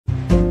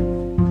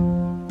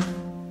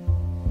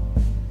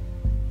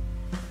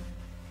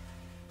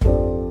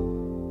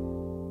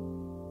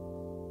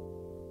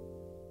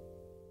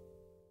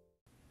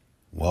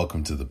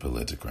Welcome to the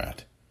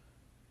Politicrat.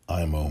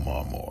 I'm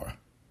Omar Moore.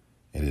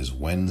 It is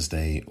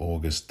Wednesday,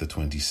 August the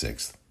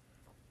 26th,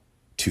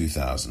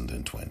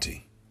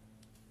 2020.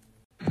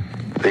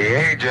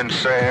 The agent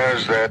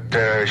says that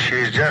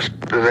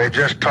they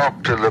just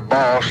talked to the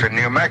boss in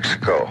New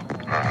Mexico.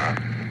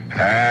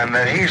 And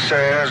that he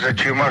says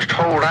that you must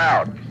hold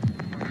out.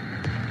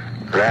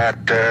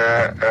 That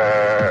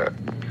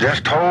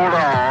just hold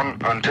on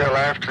until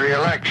after the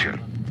election.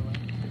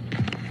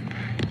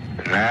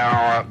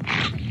 Now,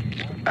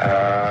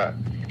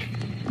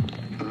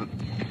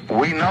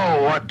 we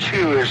know what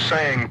Q is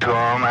saying to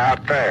them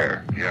out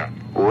there. Yeah.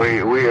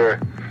 We're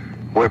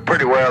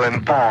pretty well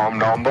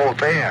informed on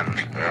both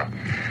ends.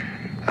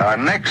 Yeah.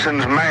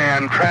 Nixon's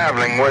man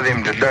traveling with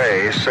him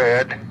today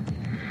said,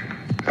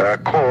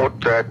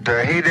 quote,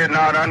 that he did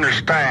not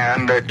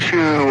understand that Q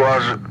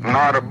was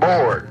not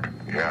aboard.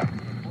 Yeah.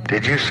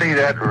 Did you see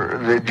that? No,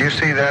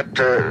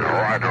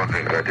 I don't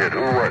think I did.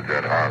 Who was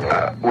that,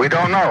 Harlow? We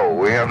don't know.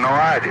 We have no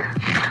idea.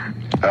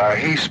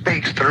 He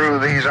speaks through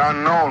these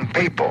unknown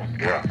people.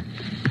 Yeah.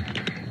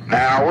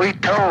 Now, we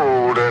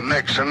told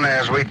Nixon,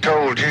 as we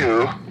told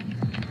you,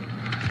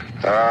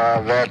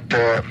 that,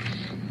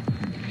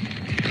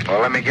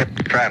 well, let me get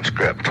the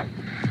transcript.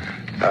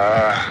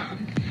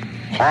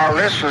 While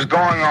this was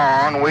going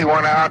on, we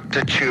went out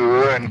to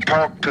Chew and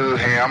talked to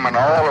him and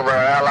all of our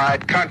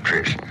allied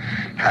countries,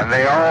 and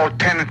they all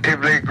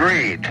tentatively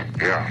agreed.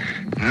 Yeah.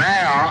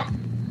 Now,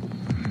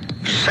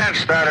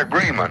 since that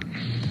agreement,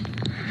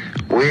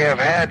 we have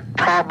had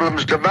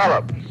problems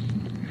develop.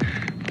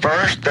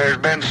 First, there's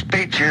been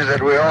speeches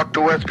that we ought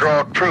to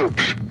withdraw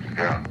troops.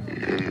 Yeah.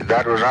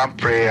 That was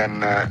Humphrey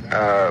and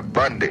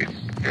Bundy.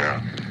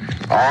 Yeah.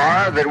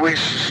 Or that we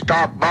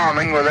stop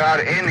bombing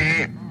without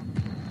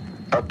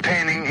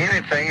obtaining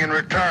anything in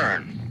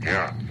return.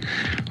 Yeah.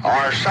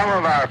 Or some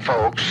of our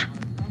folks,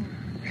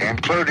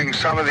 including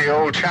some of the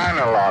old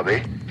China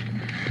lobby,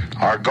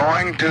 are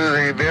going to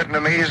the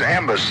Vietnamese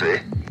embassy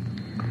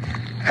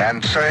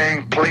and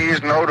saying,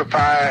 please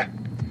notify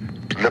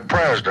the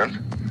president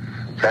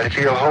that if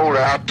he'll hold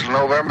out till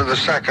November the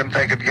 2nd,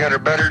 they could get a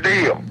better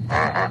deal.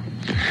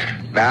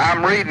 Now,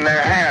 I'm reading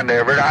their hand,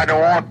 Everett. I don't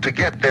want to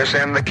get this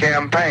in the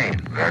campaign.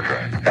 That's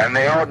right. And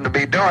they oughtn't to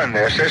be doing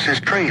this. This is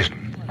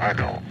treason. I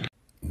know.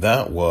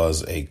 That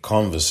was a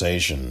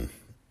conversation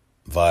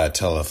via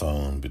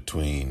telephone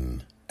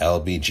between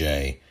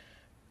LBJ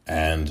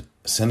and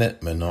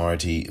Senate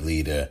Minority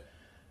Leader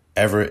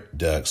Everett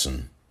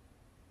Dirksen,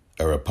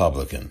 a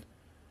Republican.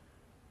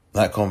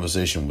 That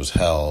conversation was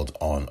held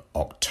on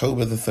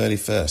October the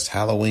 31st,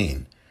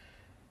 Halloween,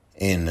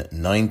 in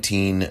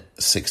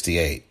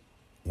 1968,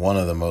 one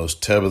of the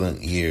most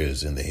turbulent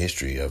years in the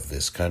history of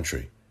this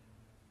country.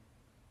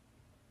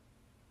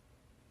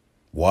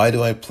 Why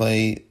do I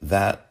play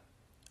that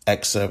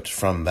excerpt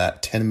from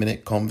that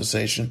 10-minute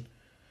conversation?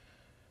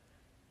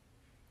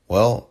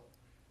 Well,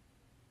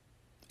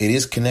 it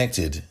is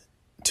connected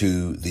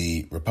to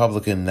the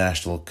Republican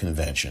National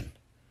Convention.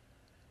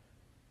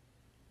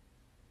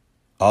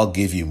 I'll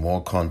give you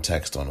more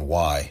context on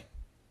why,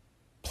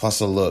 plus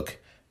a look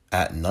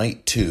at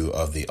night 2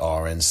 of the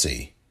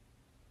RNC,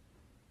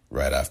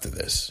 right after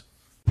this.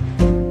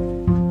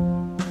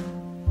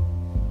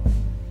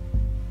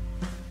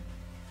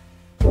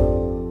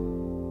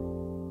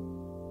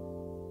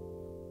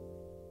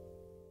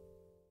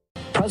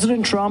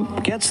 President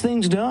Trump gets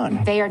things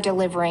done. They are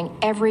delivering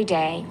every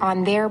day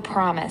on their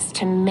promise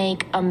to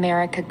make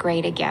America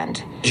great again.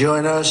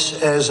 Join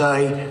us as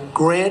I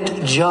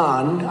grant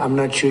John, I'm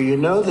not sure you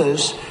know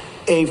this,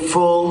 a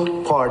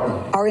full pardon.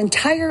 Our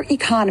entire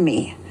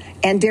economy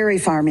and dairy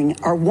farming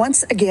are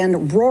once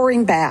again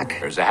roaring back.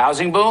 There's a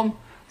housing boom,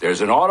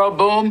 there's an auto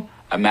boom,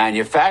 a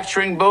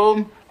manufacturing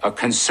boom, a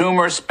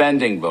consumer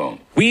spending boom.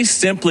 We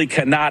simply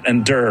cannot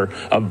endure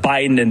a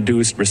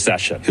Biden-induced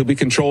recession. He'll be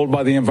controlled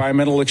by the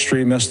environmental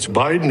extremists.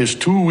 Biden is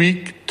too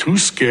weak, too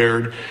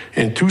scared,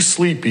 and too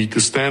sleepy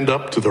to stand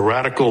up to the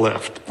radical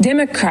left.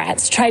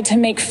 Democrats tried to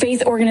make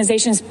faith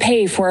organizations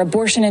pay for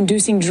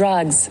abortion-inducing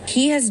drugs.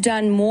 He has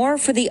done more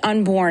for the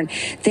unborn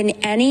than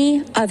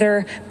any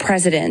other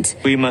president.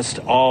 We must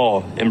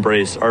all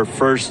embrace our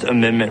First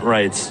Amendment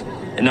rights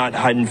and not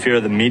hide in fear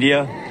of the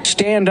media.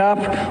 Stand up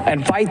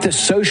and fight the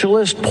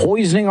socialists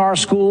poisoning our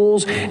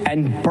schools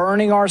and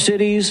burning our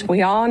cities.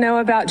 We all know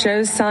about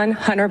Joe's son,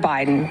 Hunter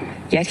Biden,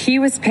 yet he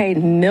was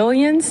paid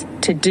millions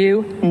to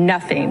do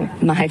nothing.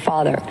 My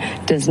father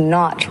does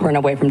not run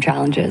away from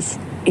challenges,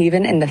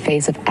 even in the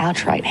face of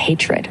outright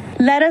hatred.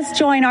 Let us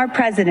join our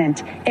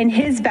president in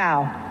his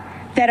vow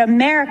that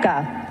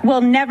America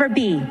will never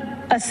be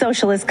a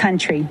socialist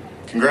country.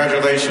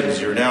 Congratulations,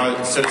 you're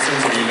now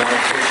citizens of the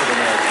United States of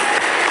America.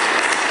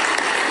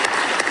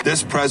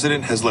 This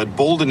president has led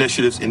bold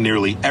initiatives in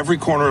nearly every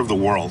corner of the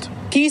world.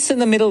 Peace in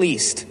the Middle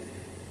East.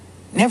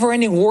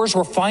 Never-ending wars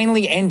were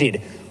finally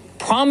ended.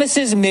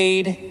 Promises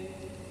made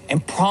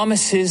and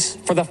promises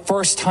for the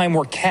first time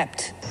were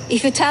kept.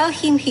 If you tell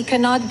him he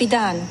cannot be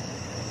done,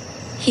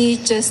 he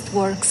just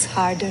works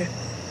harder.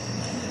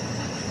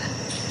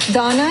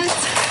 Donald?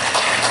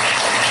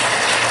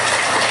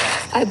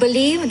 I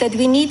believe that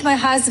we need my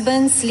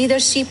husband's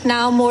leadership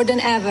now more than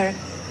ever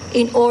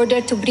in order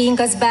to bring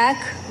us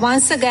back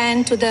once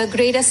again to the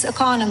greatest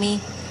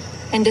economy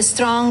and the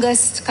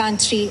strongest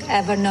country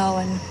ever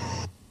known.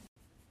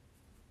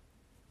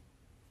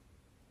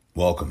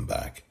 Welcome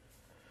back.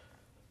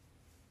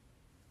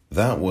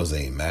 That was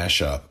a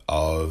mashup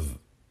of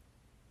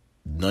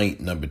night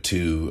number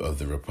 2 of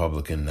the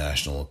Republican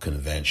National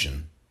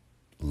Convention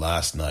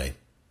last night.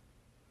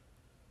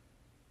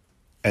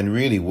 And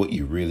really what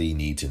you really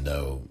need to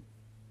know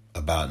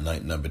about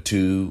night number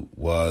 2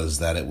 was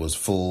that it was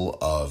full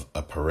of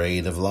a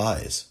parade of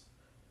lies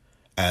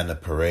and a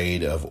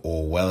parade of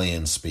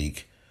Orwellian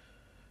speak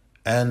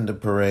and a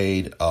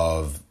parade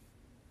of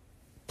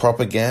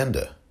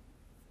propaganda.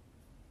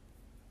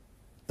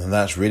 And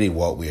that's really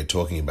what we are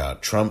talking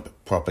about, Trump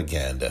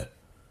propaganda.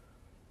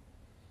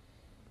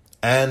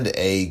 And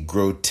a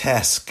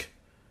grotesque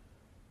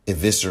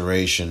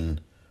evisceration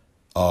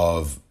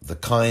of the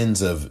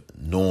kinds of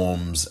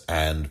norms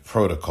and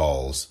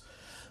protocols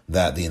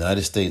that the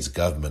United States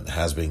government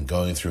has been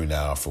going through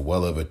now for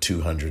well over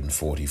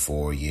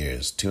 244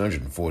 years.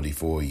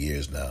 244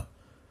 years now.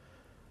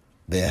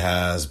 There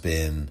has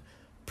been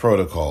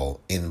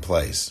protocol in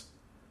place.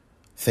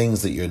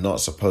 Things that you're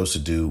not supposed to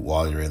do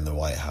while you're in the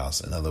White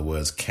House. In other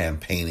words,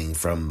 campaigning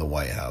from the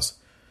White House.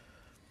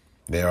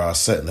 There are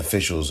certain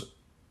officials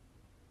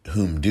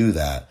whom do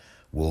that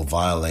will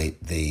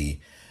violate the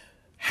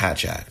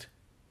Hatch Act.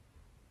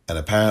 And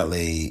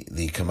apparently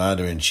the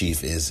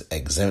commander-in-chief is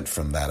exempt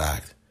from that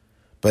act.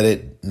 But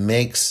it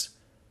makes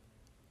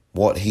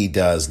what he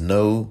does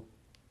no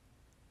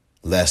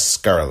less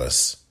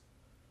scurrilous.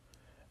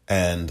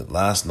 And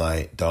last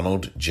night,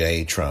 Donald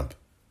J. Trump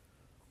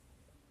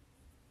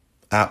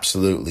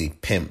absolutely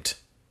pimped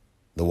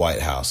the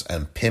White House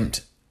and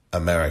pimped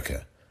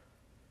America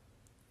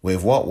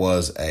with what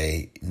was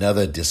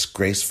another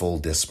disgraceful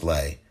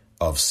display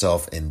of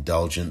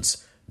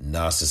self-indulgence,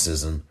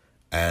 narcissism,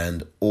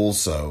 and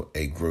also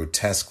a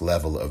grotesque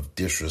level of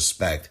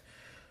disrespect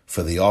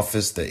for the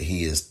office that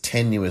he is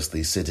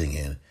tenuously sitting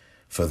in,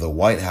 for the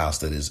White House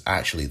that is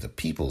actually the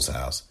people's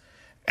house,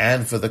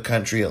 and for the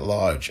country at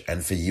large,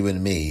 and for you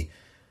and me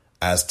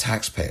as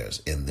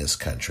taxpayers in this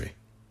country.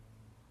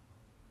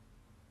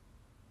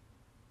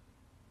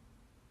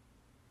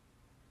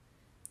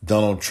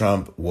 Donald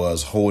Trump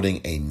was holding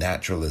a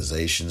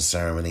naturalization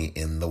ceremony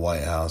in the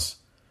White House,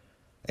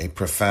 a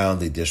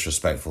profoundly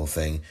disrespectful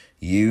thing,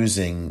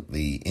 using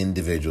the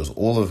individuals,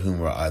 all of whom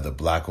were either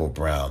black or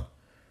brown,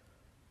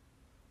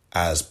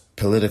 as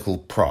political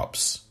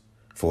props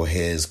for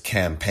his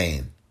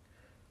campaign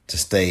to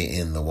stay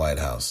in the White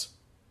House.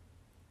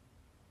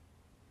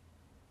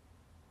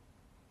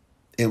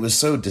 It was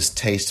so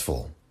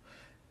distasteful,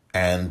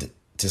 and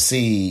to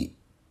see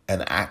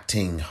an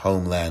acting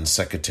Homeland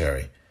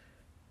Secretary,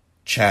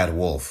 Chad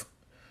Wolf,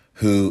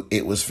 who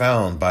it was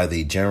found by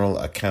the General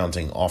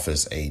Accounting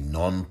Office, a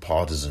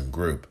nonpartisan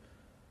group,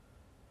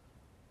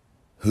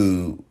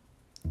 who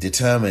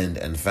determined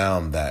and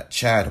found that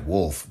Chad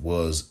Wolf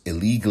was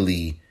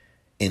illegally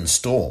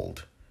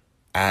installed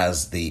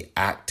as the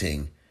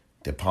acting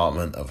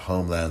Department of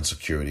Homeland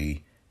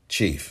Security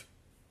chief.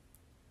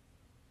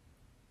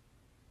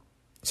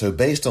 So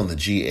based on the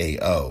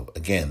GAO,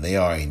 again, they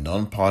are a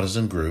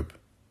nonpartisan group.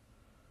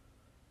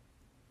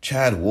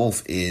 Chad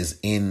Wolf is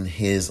in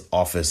his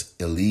office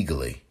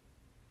illegally.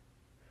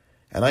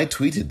 And I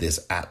tweeted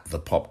this at the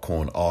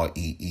Popcorn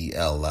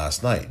REEL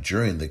last night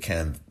during the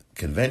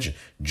convention,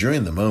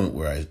 during the moment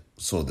where I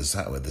saw this,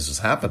 where this was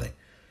happening.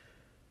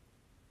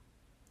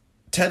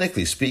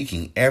 Technically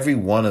speaking, every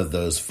one of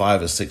those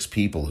 5 or 6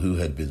 people who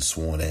had been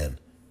sworn in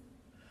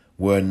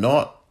were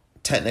not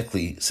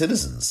technically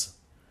citizens,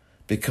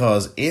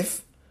 because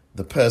if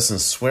the person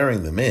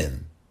swearing them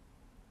in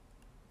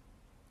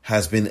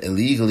has been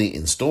illegally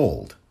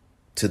installed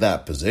to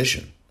that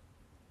position,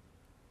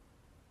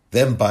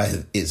 then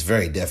by its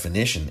very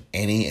definition,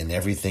 any and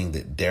everything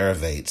that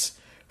derivates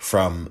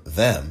from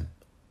them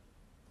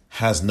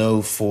has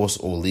no force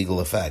or legal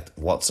effect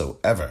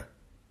whatsoever.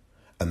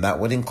 And that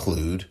would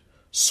include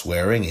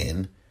swearing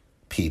in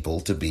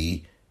people to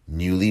be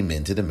newly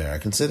minted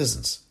American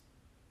citizens.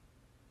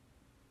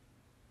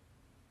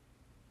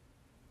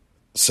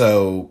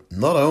 So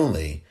not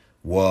only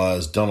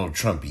was Donald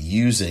Trump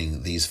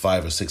using these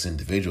 5 or 6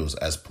 individuals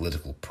as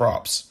political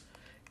props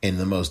in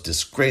the most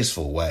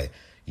disgraceful way,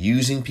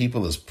 using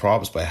people as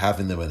props by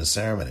having them in a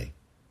ceremony,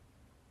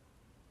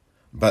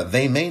 but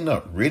they may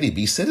not really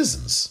be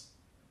citizens,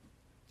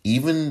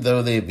 even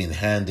though they've been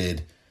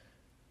handed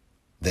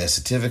their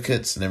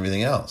certificates and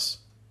everything else.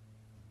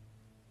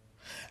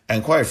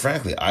 And quite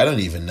frankly, I don't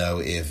even know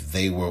if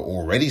they were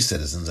already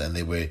citizens and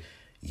they were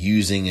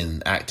using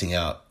and acting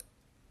out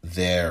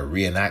their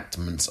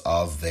reenactments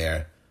of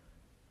their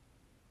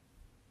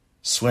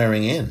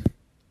swearing in.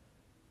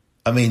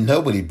 I mean,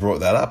 nobody brought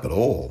that up at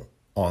all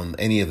on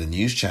any of the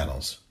news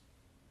channels,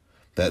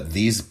 that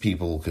these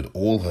people could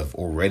all have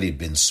already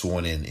been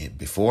sworn in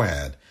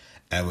beforehand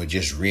and were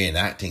just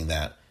reenacting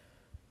that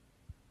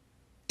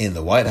in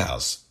the White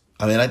House.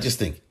 I mean, I just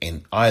think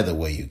in either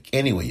way,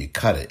 any way you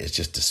cut it, it's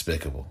just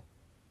despicable.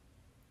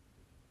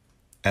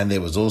 And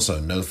there was also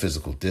no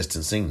physical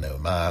distancing, no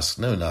mask,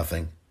 no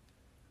nothing.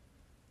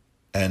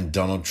 And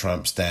Donald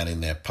Trump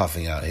standing there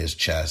puffing out his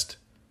chest.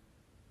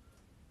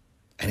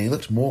 And he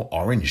looked more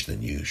orange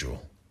than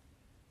usual.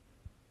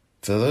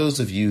 For those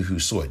of you who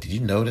saw it, did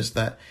you notice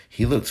that?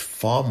 He looked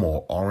far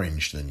more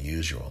orange than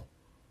usual.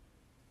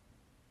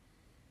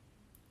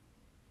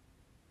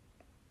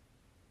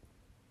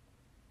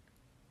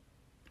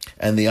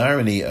 And the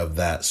irony of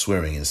that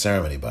swearing-in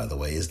ceremony, by the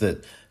way, is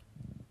that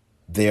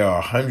there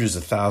are hundreds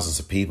of thousands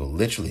of people,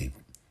 literally,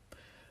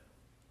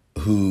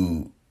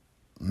 who,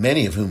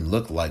 many of whom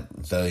look like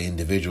the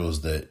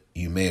individuals that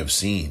you may have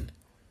seen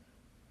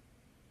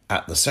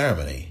at the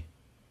ceremony,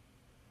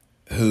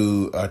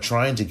 who are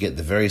trying to get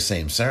the very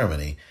same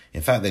ceremony.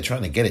 In fact, they're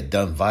trying to get it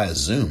done via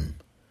Zoom.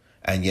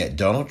 And yet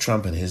Donald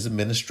Trump and his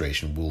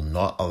administration will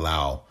not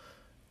allow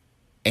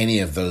any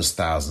of those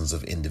thousands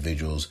of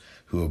individuals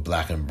who are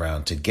black and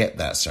brown to get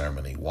that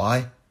ceremony.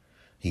 Why?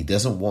 He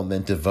doesn't want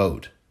them to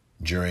vote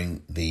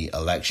during the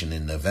election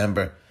in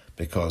November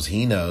because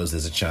he knows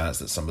there's a chance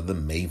that some of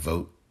them may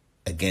vote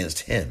against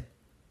him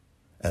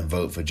and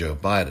vote for Joe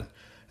Biden.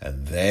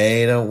 And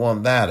they don't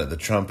want that at the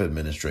Trump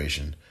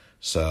administration.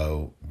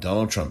 So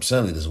Donald Trump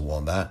certainly doesn't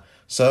want that.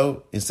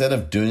 So instead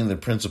of doing the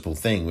principal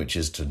thing, which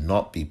is to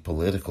not be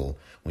political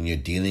when you're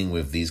dealing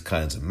with these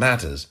kinds of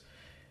matters,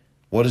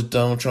 what does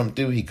Donald Trump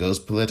do? He goes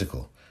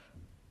political.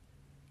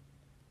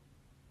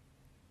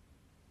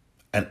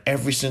 And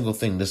every single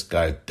thing this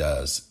guy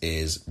does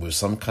is with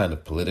some kind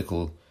of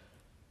political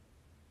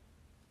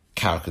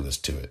calculus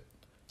to it,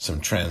 some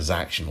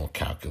transactional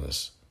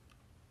calculus.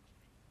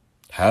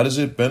 How does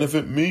it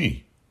benefit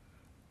me?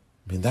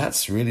 I mean,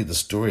 that's really the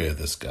story of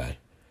this guy.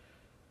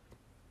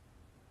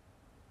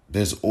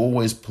 There's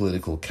always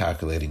political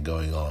calculating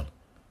going on.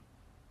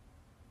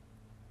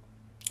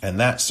 And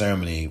that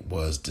ceremony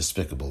was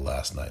despicable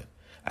last night,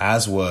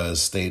 as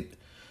was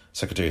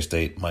Secretary of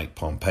State Mike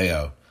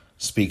Pompeo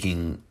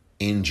speaking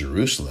in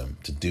Jerusalem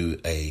to do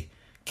a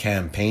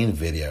campaign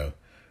video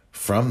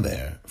from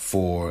there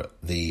for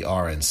the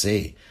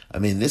RNC. I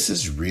mean, this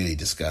is really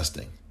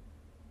disgusting.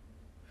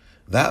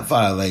 That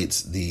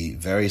violates the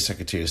very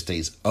Secretary of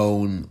State's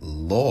own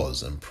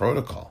laws and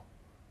protocol.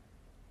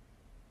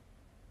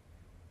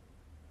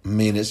 I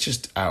mean, it's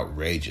just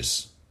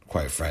outrageous,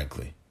 quite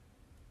frankly.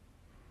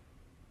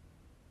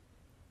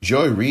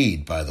 Joy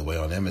Reid, by the way,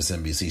 on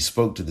MSNBC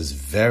spoke to this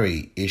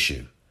very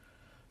issue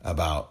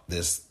about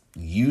this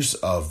use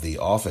of the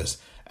office.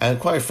 And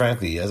quite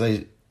frankly, as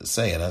I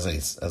say, and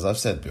as I've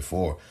said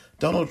before,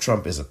 Donald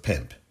Trump is a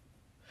pimp.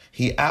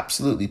 He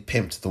absolutely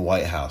pimped the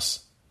White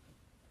House.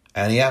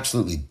 And he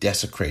absolutely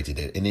desecrated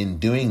it. And in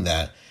doing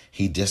that,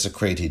 he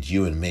desecrated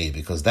you and me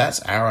because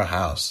that's our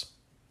house.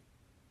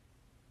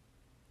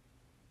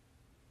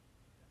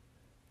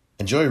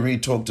 And Joy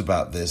Reid talked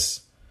about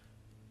this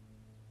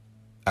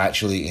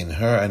actually in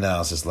her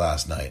analysis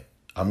last night.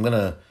 I'm going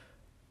to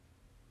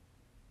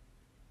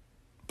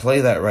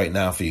play that right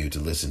now for you to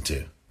listen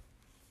to.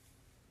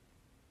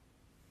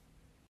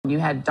 You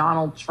had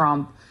Donald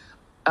Trump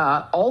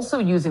also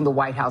using the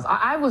White House.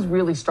 I was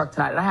really struck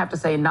tonight, and I have to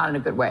say, not in a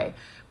good way,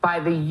 by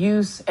the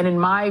use and, in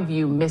my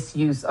view,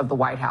 misuse of the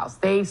White House.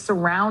 They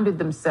surrounded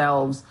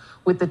themselves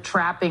with the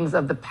trappings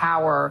of the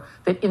power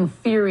that, in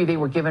theory, they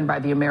were given by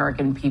the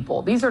American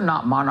people. These are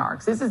not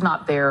monarchs. This is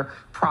not their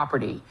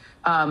property.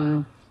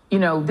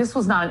 This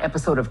was not an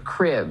episode of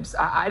Cribs.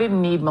 I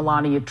didn't need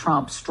Melania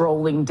Trump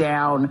strolling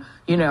down,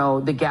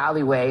 the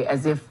galleyway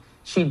as if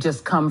she'd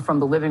just come from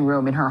the living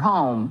room in her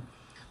home.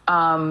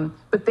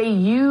 But they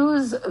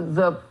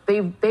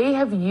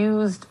have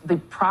used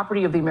the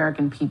property of the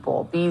American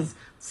people, these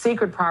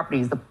sacred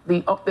properties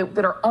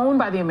that are owned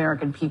by the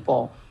American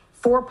people,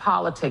 for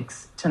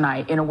politics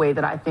tonight in a way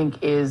that I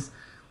think is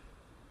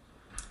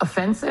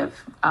offensive,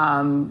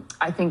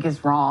 I think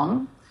is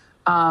wrong.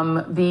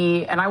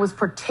 And I was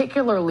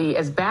particularly,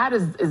 as bad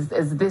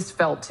as this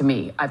felt to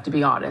me, I have to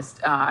be honest.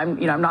 I'm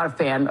not a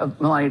fan of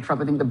Melania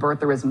Trump. I think the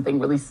birtherism thing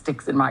really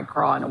sticks in my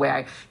craw in a way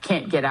I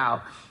can't get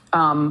out.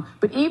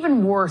 But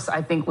even worse,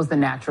 I think, was the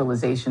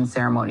naturalization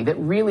ceremony that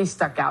really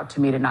stuck out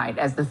to me tonight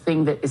as the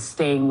thing that is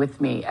staying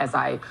with me as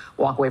I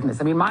walk away from this.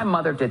 I mean, my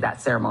mother did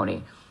that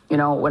ceremony.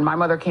 When my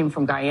mother came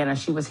from Guyana,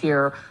 she was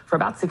here for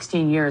about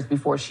 16 years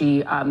before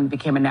she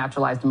became a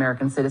naturalized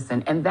American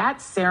citizen. And that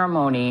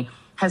ceremony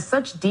has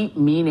such deep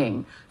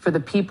meaning for the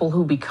people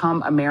who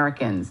become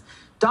Americans.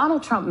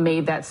 Donald Trump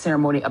made that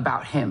ceremony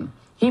about him.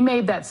 He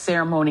made that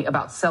ceremony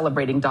about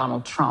celebrating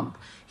Donald Trump.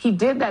 He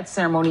did that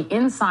ceremony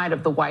inside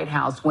of the White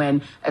House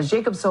when, as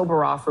Jacob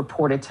Soboroff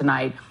reported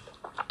tonight,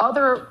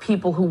 other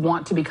people who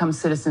want to become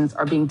citizens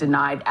are being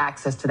denied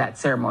access to that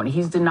ceremony.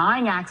 He's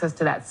denying access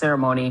to that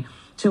ceremony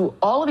to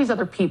all of these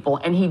other people,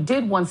 and he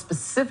did one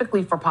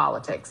specifically for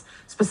politics,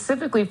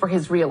 specifically for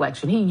his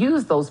reelection. He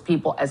used those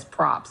people as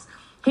props.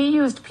 He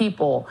used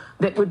people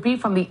that would be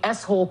from the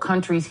S-hole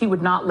countries he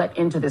would not let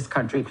into this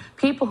country.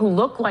 People who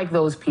look like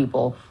those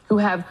people, who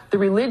have the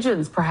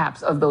religions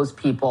perhaps of those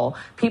people,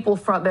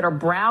 that are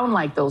brown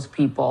like those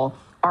people,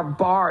 are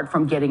barred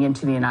from getting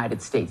into the United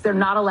States. They're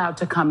not allowed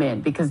to come in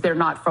because they're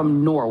not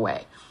from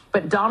Norway.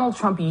 But Donald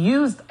Trump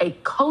used a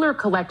color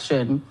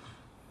collection,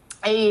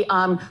 a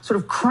sort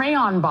of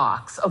crayon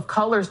box of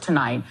colors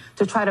tonight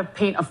to try to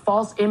paint a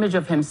false image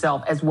of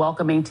himself as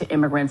welcoming to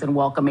immigrants and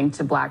welcoming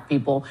to black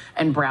people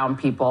and brown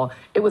people.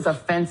 It was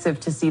offensive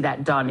to see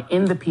that done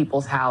in the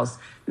People's House.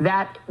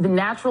 That the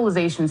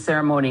naturalization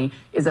ceremony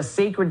is a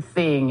sacred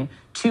thing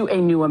to a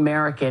new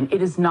American.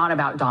 It is not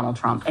about Donald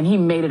Trump, and he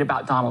made it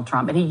about Donald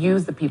Trump, and he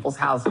used the People's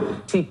House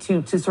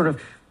to sort of,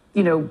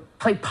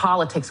 play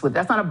politics with.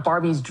 That's not a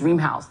Barbie's dream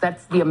house.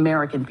 That's the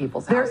American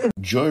people's house.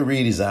 Joy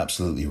Reid is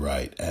absolutely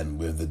right. And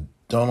with the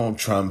Donald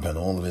Trump and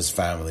all of his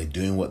family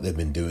doing what they've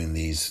been doing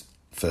these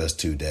first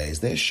 2 days,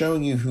 they're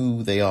showing you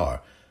who they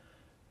are.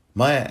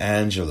 Maya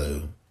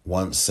Angelou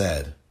once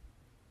said,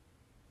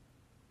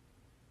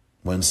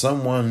 "When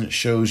someone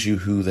shows you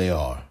who they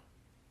are,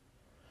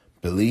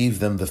 believe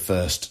them the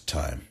first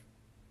time."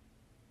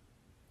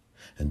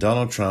 And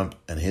Donald Trump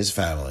and his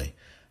family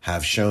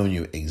have shown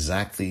you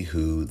exactly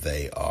who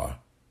they are.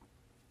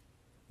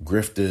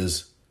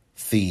 Grifters,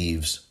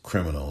 thieves,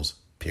 criminals,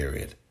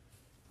 period.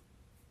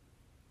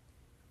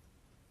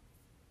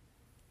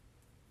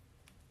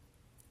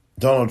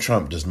 Donald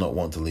Trump does not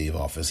want to leave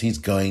office. He's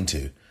going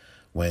to.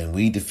 When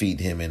we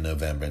defeat him in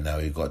November, now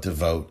you've got to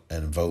vote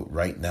and vote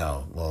right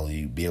now. Well,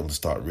 you'll be able to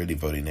start really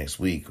voting next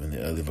week when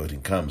the early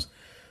voting comes.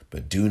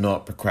 But do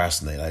not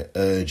procrastinate. I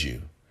urge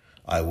you.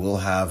 I will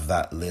have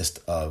that list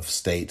of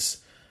states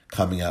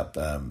coming up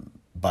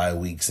by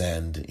week's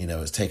end.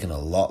 It's taken a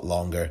lot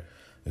longer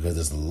because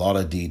there's a lot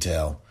of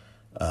detail.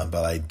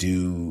 But I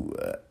do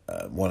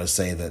want to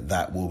say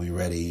that will be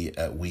ready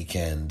at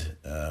weekend.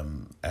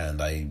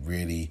 And I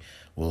really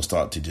will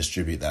start to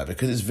distribute that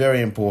because it's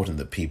very important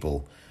that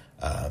people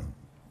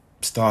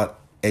start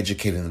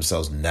educating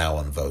themselves now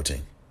on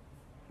voting.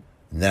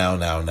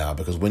 Now.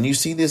 Because when you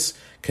see this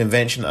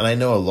convention, and I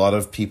know a lot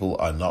of people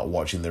are not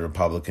watching the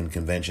Republican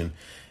convention,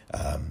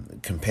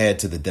 compared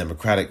to the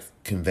Democratic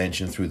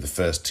convention through the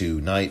first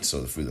two nights,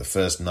 or through the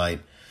first night,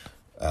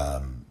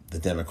 the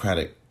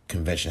Democratic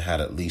convention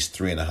had at least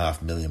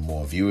 3.5 million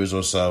more viewers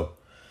or so,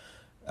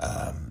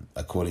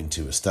 according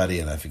to a study,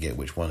 and I forget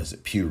which one. Is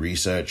it Pew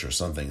Research or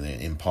something,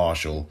 an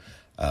impartial,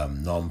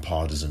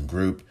 nonpartisan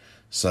group?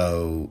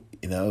 So,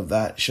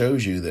 that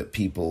shows you that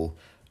people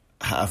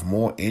have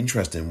more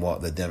interest in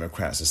what the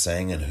Democrats are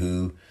saying and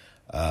who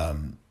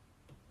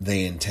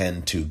they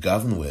intend to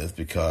govern with,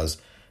 because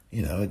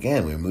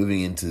again, we're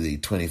moving into the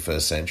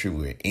 21st century.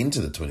 We're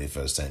into the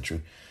 21st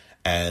century.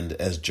 And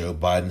as Joe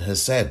Biden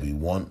has said, we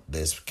want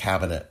this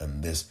cabinet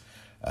and this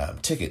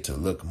ticket to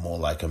look more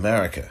like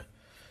America.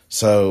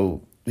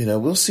 So,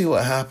 we'll see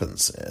what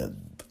happens.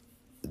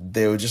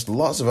 There were just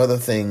lots of other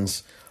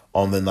things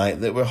on the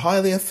night that were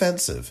highly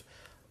offensive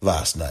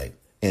last night,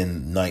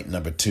 in night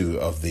number 2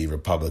 of the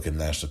Republican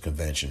National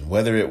Convention.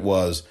 Whether it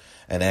was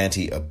an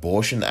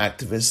anti-abortion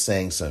activist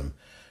saying some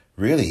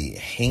really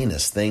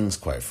heinous things,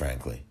 quite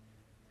frankly.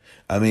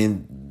 I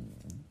mean,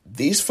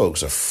 these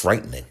folks are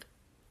frightening.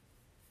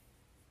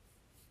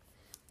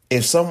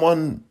 If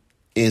someone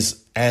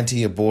is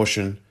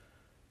anti-abortion,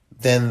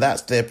 then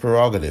that's their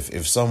prerogative.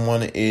 If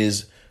someone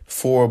is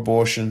for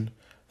abortion,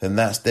 then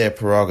that's their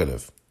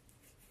prerogative.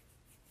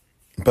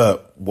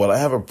 But what I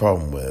have a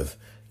problem with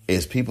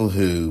is people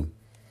who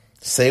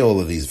say all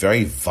of these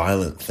very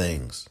violent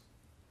things.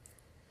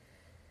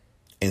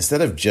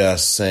 Instead of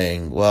just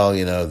saying, well,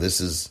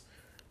 this is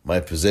my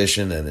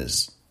position and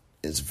it's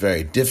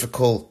very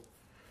difficult.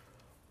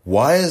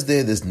 Why is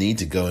there this need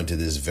to go into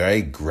this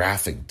very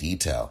graphic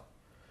detail?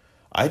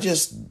 I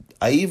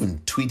even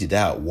tweeted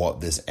out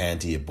what this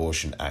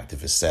anti-abortion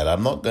activist said.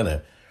 I'm not going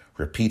to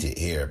repeat it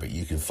here, but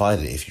you can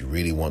find it if you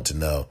really want to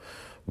know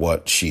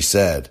what she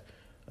said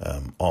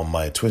on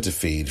my Twitter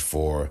feed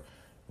for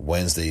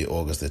Wednesday,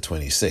 August the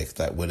 26th.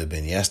 That would have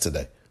been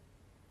yesterday.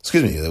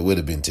 Excuse me, that would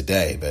have been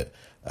today, but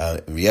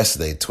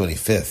yesterday,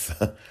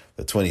 25th,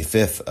 the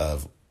 25th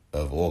of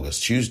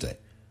August, Tuesday.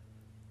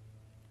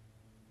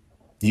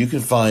 You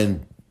can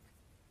find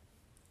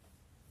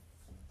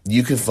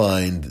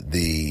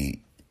the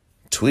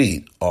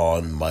tweet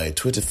on my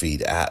Twitter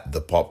feed at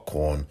the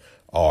Popcorn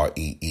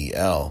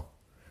REEL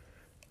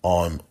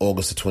on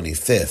August the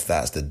 25th.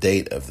 That's the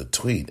date of the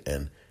tweet,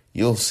 and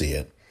you'll see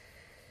it.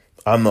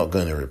 I'm not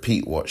going to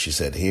repeat what she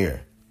said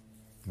here,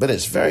 but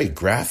it's very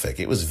graphic.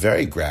 It was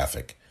very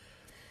graphic.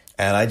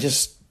 And I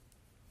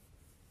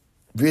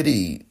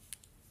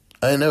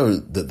know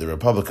that the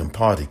Republican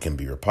Party can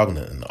be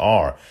repugnant and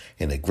are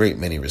in a great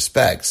many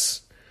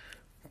respects,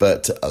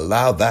 but to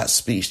allow that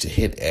speech to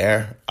hit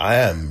air, I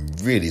am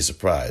really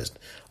surprised.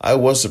 I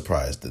was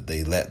surprised that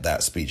they let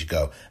that speech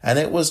go. And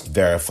it was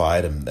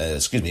verified, and it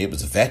was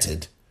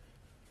vetted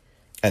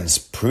and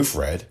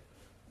proofread.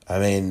 I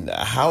mean,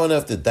 how on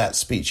earth did that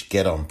speech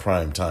get on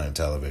primetime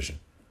television?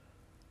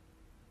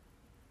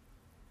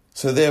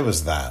 So there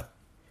was that.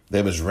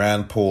 There was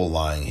Rand Paul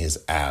lying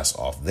his ass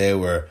off. There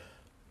were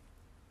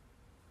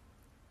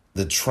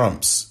the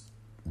Trumps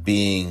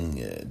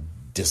being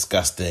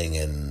disgusting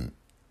and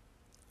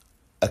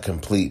a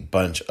complete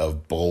bunch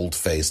of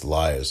bold-faced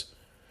liars,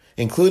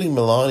 including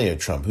Melania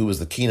Trump, who was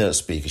the keynote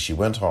speaker. She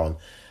went on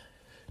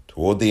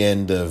toward the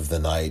end of the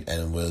night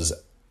and was,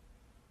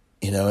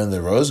 in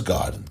the Rose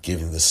Garden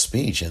giving the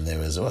speech. And there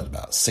was,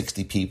 about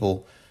 60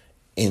 people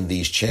in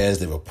these chairs.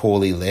 They were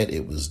poorly lit.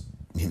 It was,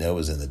 it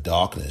was in the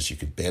darkness. You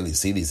could barely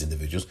see these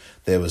individuals.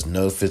 There was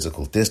no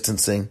physical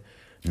distancing,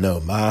 no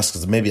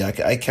masks. Maybe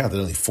I counted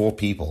only 4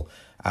 people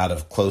out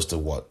of close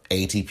to,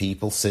 80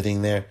 people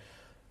sitting there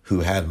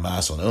who had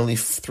masks on. Only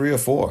 3 or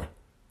 4.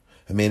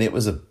 I mean, it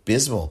was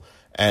abysmal.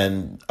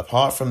 And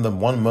apart from the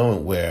one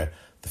moment where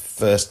the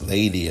first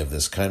lady of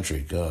this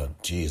country, God,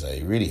 geez, I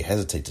really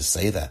hesitate to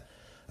say that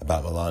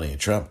about Melania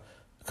Trump,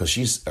 because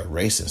she's a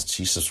racist.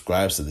 She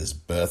subscribes to this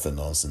birther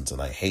nonsense,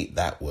 and I hate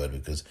that word,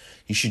 because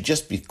you should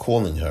just be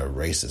calling her a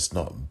racist,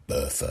 not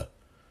birther.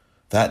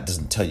 That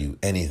doesn't tell you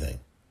anything.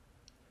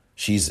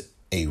 She's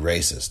a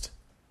racist,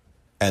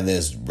 and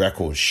there's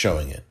records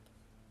showing it.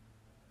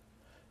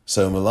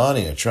 So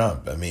Melania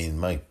Trump, I mean,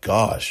 my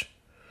gosh,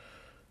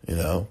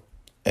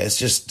 it's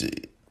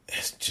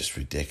just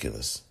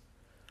ridiculous.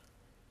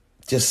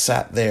 Just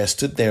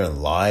stood there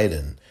and lied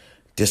and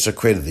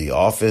desecrated the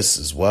office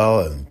as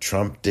well. And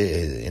Trump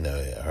did,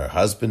 her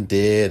husband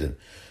did. And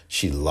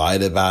she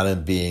lied about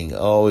him being,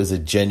 he's a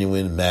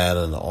genuine man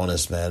and an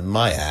honest man.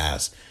 My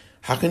ass.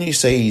 How can you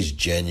say he's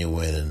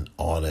genuine and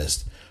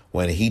honest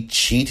when he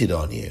cheated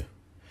on you?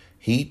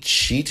 He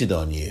cheated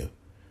on you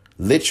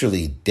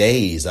literally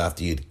days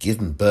after you'd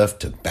given birth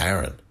to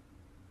Barron.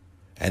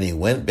 And he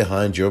went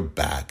behind your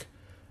back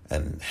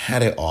and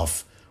had it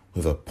off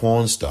with a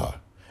porn star.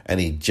 And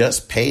he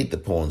just paid the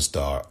porn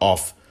star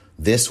off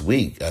this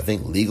week. I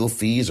think legal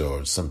fees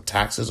or some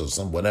taxes or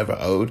some whatever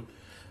owed.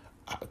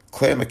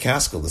 Claire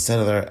McCaskill,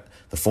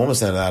 the former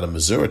senator out of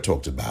Missouri,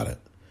 talked about it.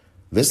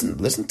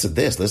 Listen to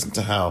this. Listen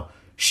to how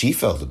she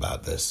felt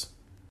about this.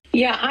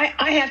 Yeah,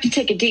 I have to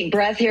take a deep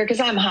breath here because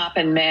I'm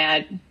hopping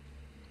mad.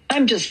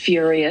 I'm just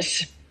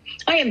furious.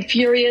 I am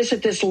furious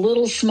at this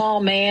little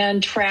small man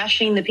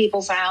trashing the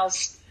people's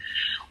house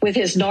with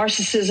his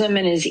narcissism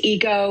and his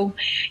ego,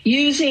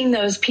 using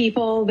those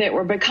people that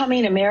were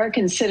becoming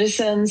American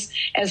citizens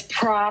as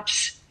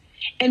props.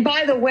 And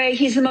by the way,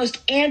 he's the most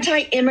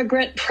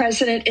anti-immigrant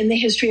president in the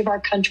history of our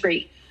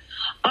country.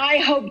 I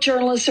hope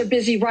journalists are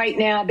busy right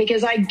now,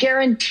 because I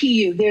guarantee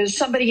you there's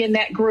somebody in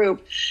that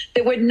group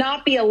that would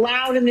not be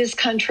allowed in this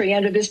country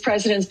under this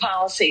president's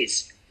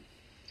policies.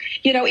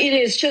 It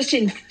is just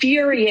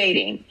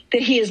infuriating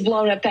that he has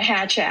blown up the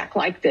Hatch Act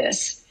like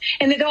this,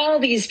 and that all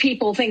these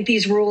people think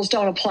these rules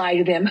don't apply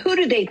to them. Who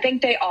do they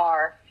think they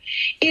are?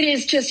 It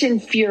is just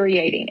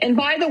infuriating. And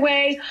by the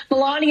way,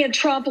 Melania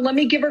Trump, let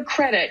me give her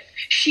credit.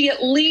 She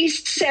at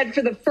least said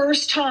for the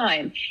first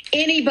time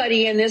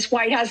anybody in this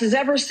White House has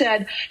ever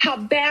said how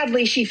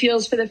badly she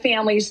feels for the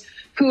families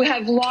who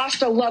have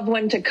lost a loved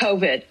one to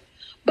COVID.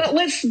 But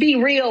let's be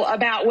real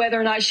about whether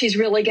or not she's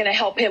really going to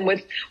help him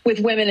with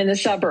women in the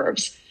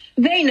suburbs.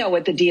 They know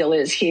what the deal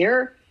is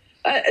here.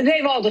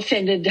 They've all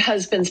defended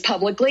husbands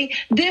publicly.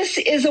 This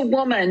is a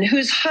woman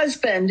whose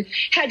husband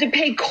had to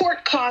pay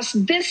court costs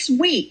this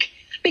week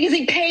because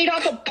he paid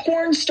off a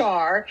porn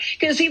star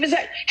because he was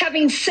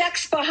having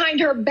sex behind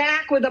her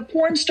back with a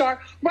porn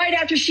star right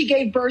after she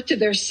gave birth to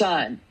their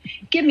son.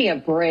 Give me a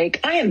break.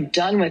 I am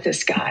done with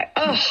this guy.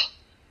 Oh,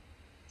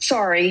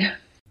 sorry.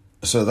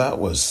 So that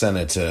was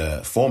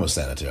former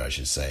Senator, I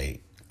should say,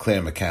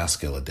 Claire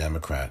McCaskill, a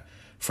Democrat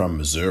from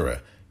Missouri,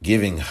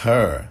 giving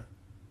her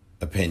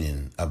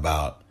opinion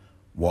about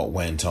what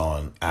went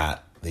on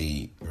at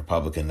the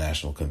Republican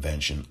National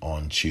Convention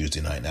on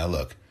Tuesday night. Now,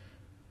 look,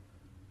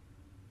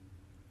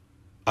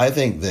 I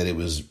think that it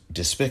was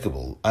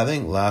despicable. I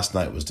think last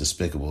night was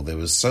despicable. There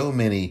was so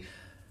many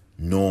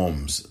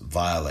norms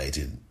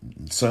violated,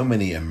 so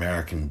many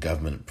American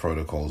government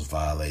protocols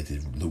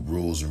violated, the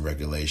rules and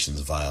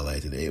regulations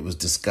violated. It was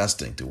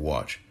disgusting to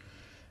watch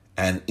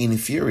and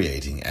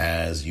infuriating,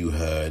 as you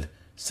heard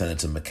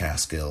Senator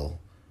McCaskill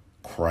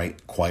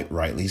quite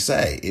rightly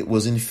say. It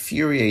was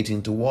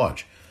infuriating to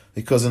watch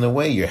because in a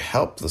way you're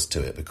helpless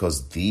to it,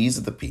 because these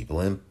are the people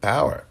in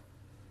power.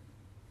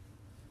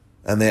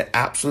 And they're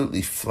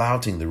absolutely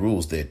flouting the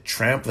rules. They're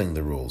trampling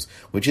the rules,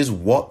 which is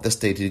what the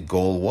stated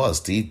goal was.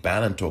 Steve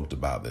Bannon talked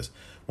about this,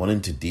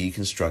 wanting to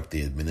deconstruct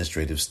the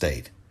administrative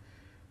state.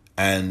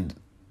 And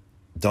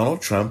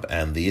Donald Trump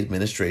and the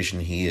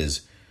administration he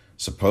is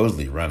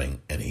supposedly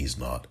running, and he's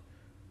not,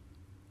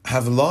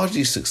 have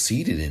largely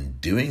succeeded in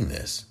doing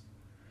this.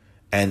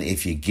 And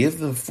if you give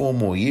them 4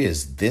 more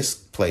years, this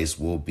place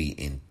will be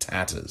in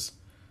tatters.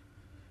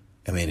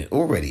 I mean, it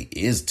already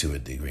is to a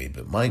degree,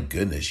 but my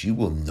goodness, you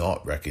will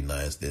not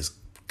recognize this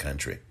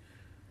country.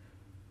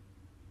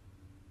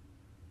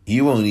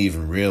 You won't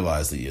even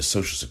realize that your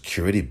Social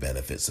Security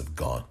benefits have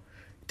gone.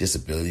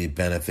 Disability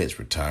benefits,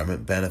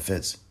 retirement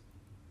benefits.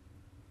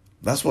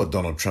 That's what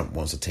Donald Trump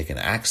wants to take an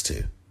axe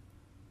to.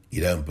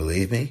 You don't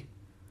believe me?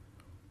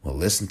 Well,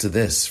 listen to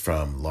this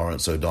from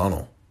Lawrence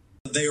O'Donnell.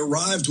 They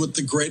arrived with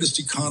the greatest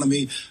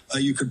economy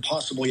you could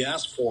possibly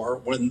ask for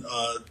when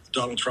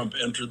Donald Trump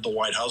entered the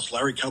White House.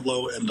 Larry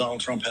Kudlow and Donald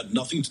Trump had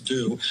nothing to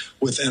do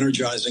with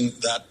energizing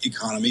that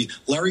economy.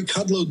 Larry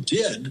Kudlow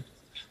did,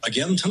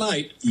 again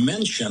tonight,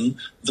 mention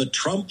the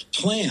Trump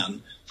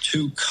plan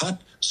to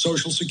cut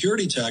Social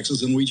Security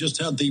taxes. And we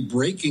just had the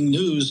breaking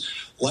news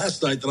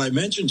last night that I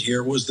mentioned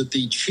here was that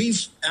the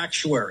chief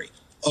actuary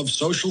of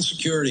Social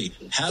Security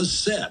has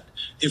said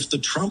if the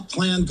Trump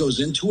plan goes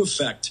into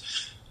effect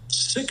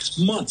 6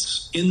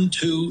 months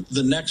into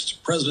the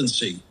next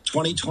presidency,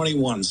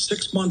 2021,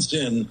 6 months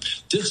in,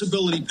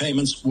 disability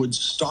payments would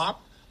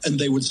stop, and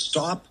they would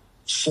stop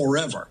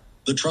forever.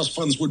 The trust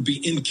funds would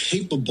be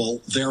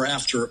incapable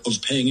thereafter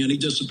of paying any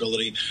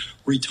disability.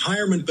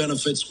 Retirement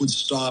benefits would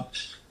stop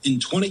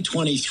in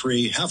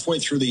 2023, halfway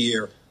through the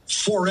year,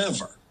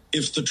 forever,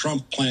 if the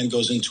Trump plan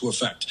goes into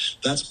effect.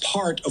 That's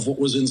part of what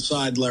was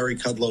inside Larry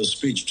Kudlow's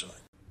speech tonight.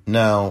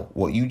 Now,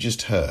 what you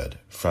just heard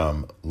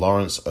from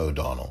Lawrence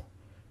O'Donnell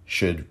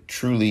should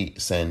truly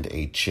send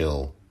a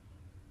chill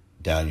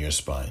down your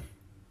spine.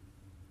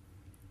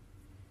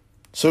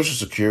 Social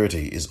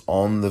Security is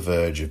on the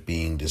verge of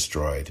being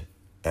destroyed,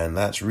 and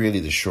that's really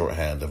the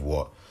shorthand of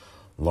what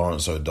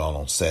Lawrence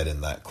O'Donnell said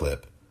in that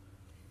clip.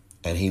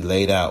 And he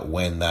laid out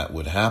when that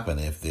would happen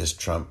if this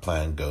Trump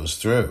plan goes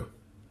through.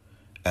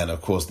 And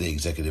of course, the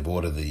executive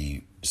order that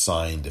he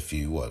signed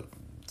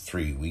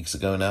 3 weeks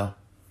ago now,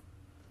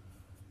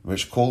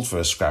 which called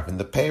for scrapping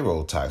the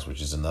payroll tax,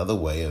 which is another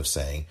way of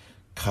saying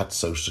cut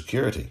Social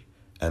Security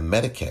and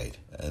Medicaid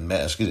and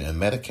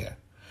Medicare.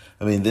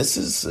 I mean, this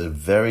is a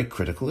very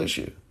critical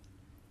issue.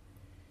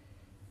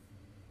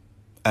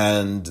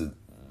 And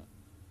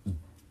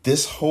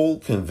this whole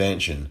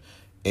convention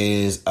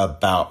is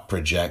about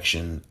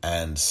projection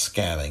and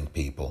scamming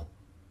people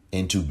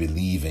into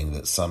believing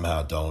that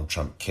somehow Donald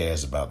Trump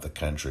cares about the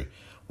country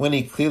when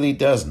he clearly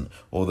doesn't,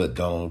 or that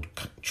Donald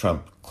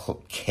Trump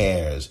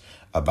cares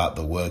about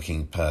the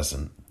working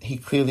person. He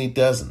clearly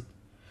doesn't.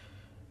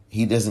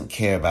 He doesn't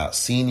care about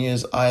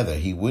seniors either.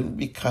 He wouldn't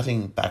be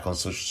cutting back on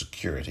Social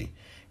Security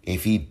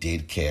if he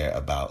did care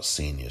about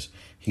seniors.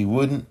 He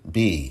wouldn't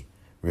be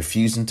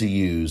refusing to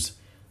use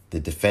the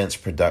Defense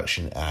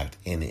Production Act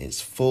in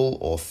its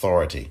full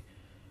authority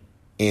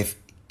if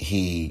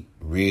he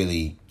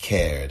really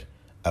cared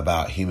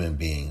about human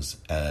beings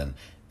and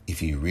if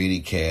he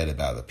really cared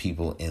about the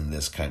people in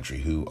this country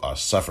who are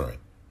suffering.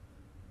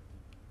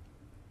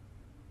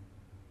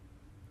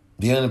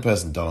 The only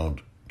person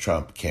Donald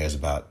Trump cares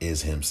about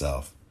is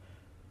himself.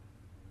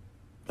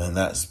 And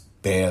that's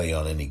barely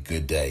on any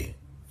good day.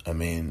 I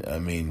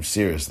mean,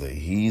 seriously,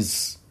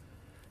 he's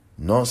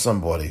not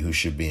somebody who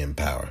should be in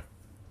power.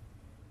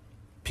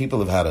 People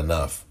have had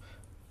enough.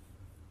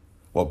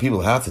 What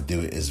people have to do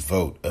is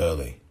vote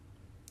early.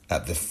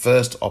 At the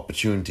first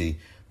opportunity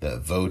that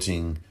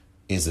voting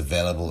is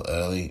available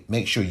early,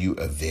 make sure you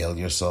avail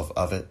yourself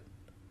of it.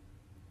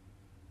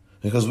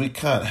 Because we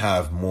can't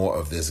have more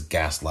of this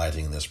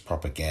gaslighting, this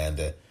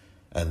propaganda,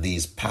 and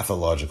these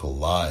pathological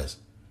lies.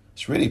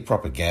 It's really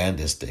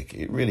propagandistic.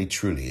 It really,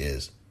 truly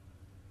is.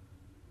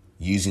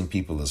 Using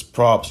people as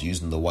props,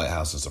 using the White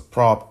House as a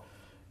prop,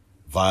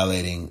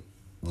 violating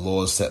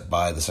laws set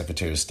by the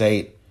Secretary of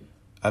State.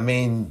 I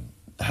mean,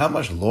 how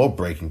much law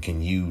breaking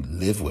can you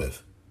live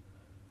with?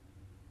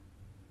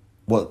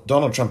 What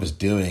Donald Trump is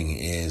doing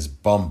is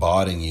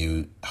bombarding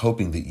you,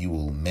 hoping that you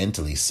will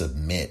mentally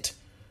submit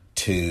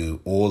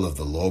to all of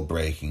the law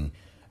breaking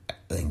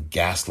and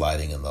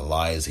gaslighting and the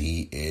lies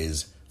he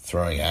is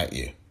throwing at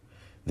you.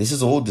 This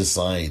is all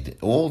designed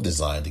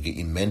to get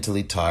you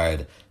mentally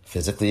tired,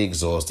 physically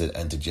exhausted,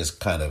 and to just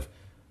kind of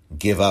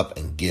give up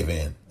and give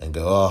in and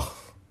go, oh,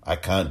 I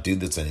can't do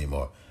this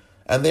anymore.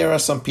 And there are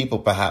some people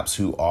perhaps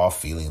who are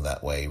feeling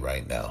that way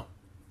right now.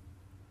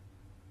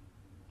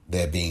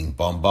 They're being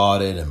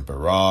bombarded and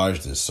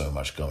barraged. There's so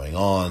much going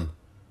on.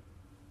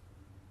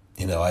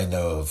 You know, I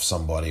know of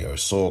somebody or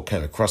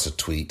came across a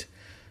tweet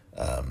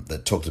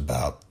that talked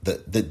about,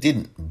 that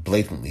didn't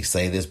blatantly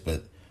say this,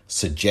 but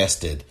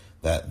suggested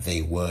that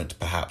they weren't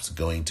perhaps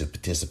going to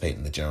participate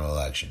in the general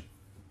election.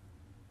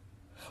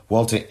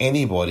 Well, to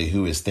anybody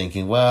who is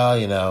thinking, well,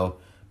 you know,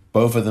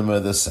 both of them are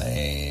the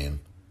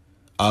same,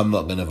 I'm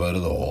not going to vote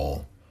at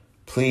all,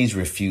 please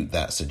refute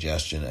that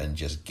suggestion and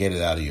just get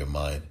it out of your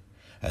mind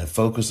and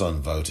focus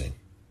on voting.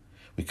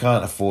 We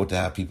can't afford to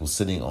have people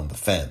sitting on the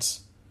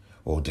fence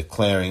or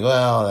declaring,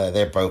 well,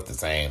 they're both the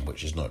same,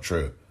 which is not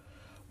true,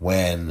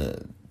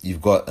 when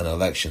you've got an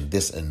election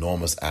this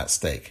enormous at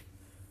stake.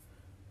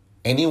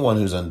 Anyone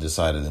who's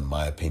undecided, in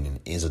my opinion,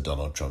 is a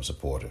Donald Trump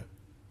supporter.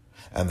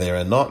 And there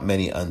are not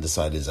many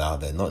undecideds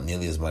out there, not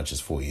nearly as much as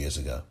 4 years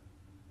ago.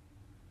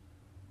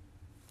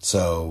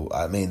 So,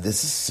 I mean,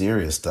 this is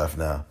serious stuff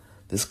now.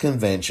 This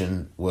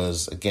convention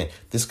is going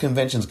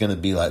to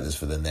be like this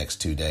for the next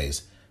 2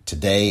 days.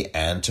 Today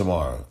and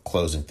tomorrow,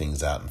 closing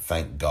things out. And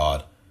thank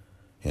God,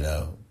 you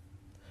know,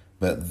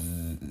 But,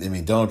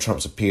 Donald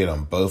Trump's appeared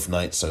on both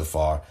nights so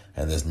far,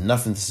 and there's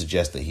nothing to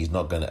suggest that he's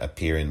not going to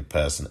appear in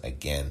person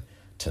again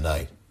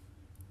tonight.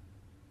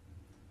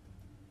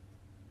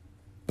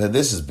 But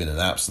this has been an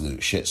absolute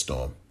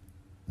shitstorm,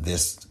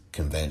 this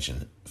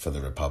convention for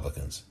the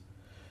Republicans.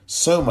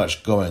 So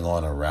much going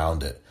on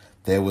around it.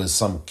 There was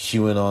some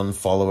QAnon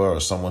follower or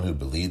someone who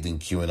believed in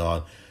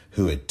QAnon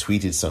who had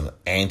tweeted some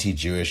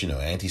anti-Jewish,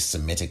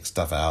 anti-Semitic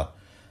stuff out.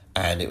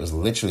 And it was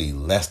literally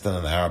less than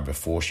an hour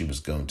before she was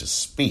going to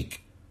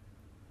speak,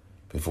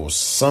 before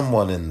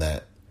someone in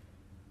that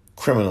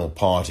criminal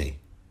party,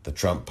 the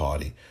Trump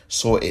party,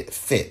 saw it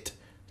fit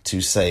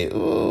to say,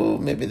 oh,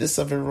 maybe there's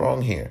something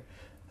wrong here.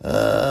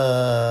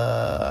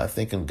 I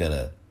think I'm going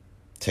to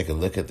take a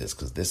look at this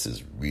because this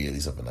is really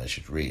something I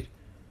should read.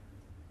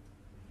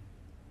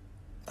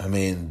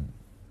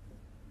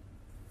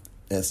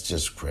 It's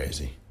just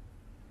crazy.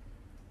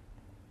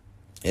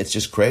 It's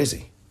just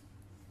crazy.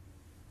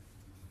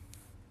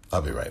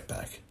 I'll be right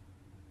back.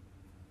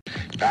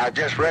 I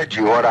just read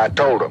you what I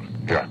told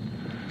them. Yeah.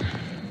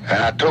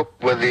 And I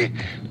took with the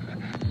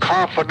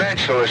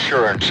confidential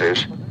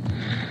assurances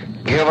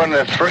given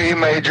the three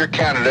major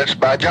candidates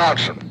by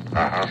Johnson.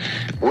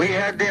 We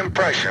had the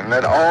impression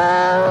that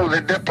all the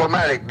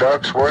diplomatic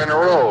ducks were in a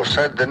row,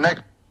 said the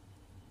next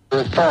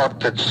who thought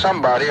that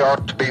somebody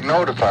ought to be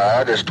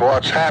notified as to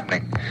what's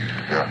happening.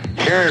 Yeah.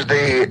 Here's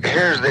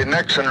the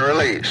Nixon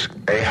release.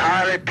 A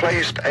highly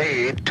placed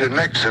aide to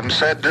Nixon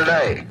said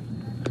today,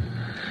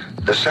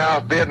 the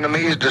South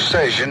Vietnamese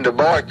decision to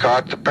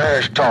boycott the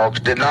Paris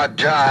talks did not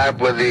jive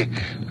with the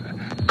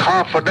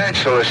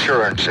confidential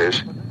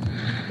assurances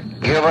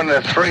given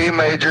the three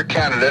major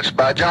candidates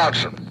by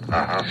Johnson.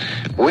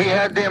 We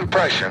had the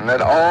impression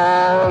that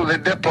all the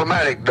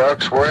diplomatic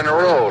ducks were in a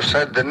row,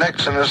 said the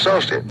Nixon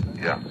associate.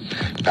 Yeah.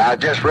 I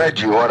just read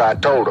you what I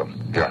told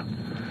him. Yeah.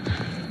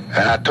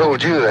 And I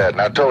told you that,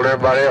 and I told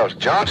everybody else.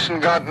 Johnson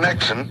got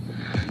Nixon,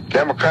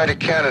 Democratic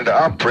candidate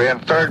Humphrey,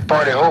 and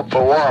third-party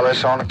hopeful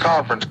Wallace on a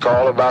conference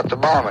call about the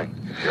bombing.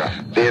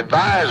 Yeah. The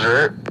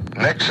advisor,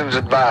 Nixon's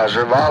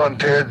advisor,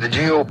 volunteered the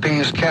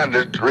GOP's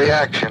candidate's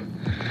reaction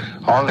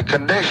on the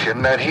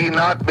condition that he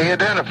not be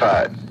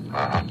identified.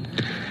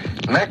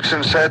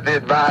 Nixon said the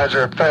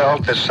advisor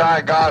felt that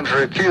Saigon's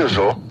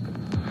refusal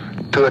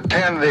to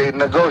attend the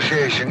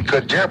negotiation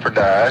could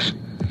jeopardize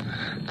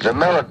the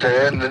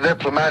military and the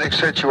diplomatic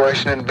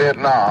situation in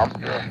Vietnam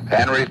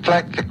and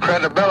reflect the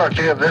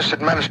credibility of this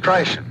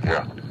administration.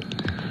 Yeah.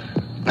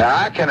 Now,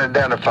 I can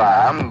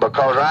identify them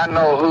because I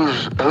know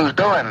who's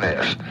doing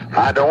this.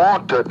 I don't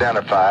want to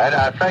identify it.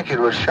 I think it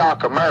would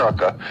shock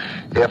America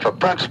if a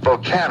principal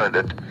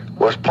candidate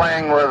was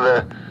playing with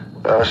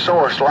a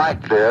source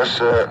like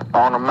this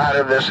on a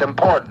matter this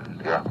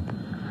important. Yeah.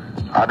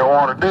 I don't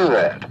want to do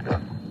that. Yeah.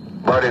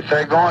 But if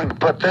they're going to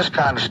put this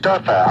kind of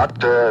stuff out,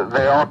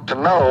 they ought to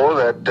know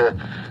that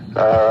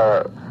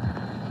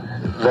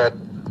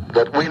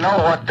we know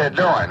what they're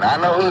doing. I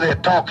know who they're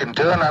talking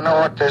to, and I know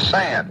what they're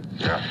saying.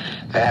 Yeah.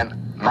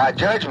 And my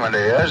judgment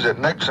is that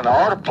Nixon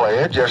ought to play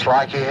it just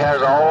like he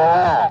has all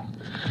along.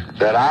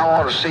 That I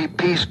want to see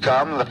peace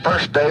come the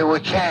first day we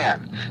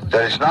can.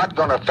 That it's not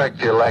going to affect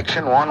the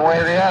election one way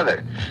or the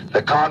other.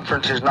 The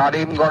conference is not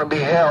even going to be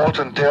held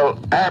until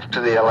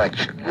after the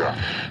election.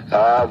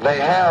 Yeah. They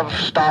have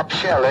stopped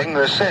shelling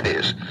the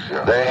cities.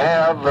 Yeah. They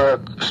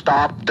have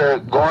stopped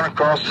going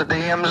across the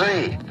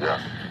DMZ.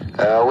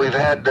 Yeah. We've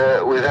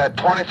had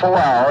 24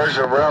 hours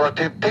of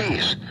relative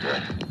peace. Yeah.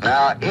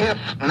 Now, if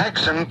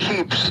Nixon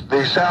keeps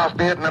the South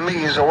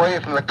Vietnamese away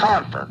from the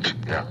conference,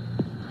 yeah,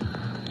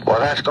 well,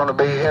 that's going to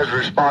be his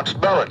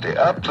responsibility.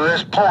 Up to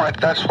this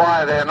point, that's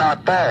why they're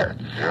not there.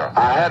 Yeah.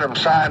 I had them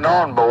signed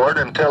on board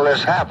until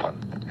this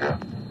happened. Yeah.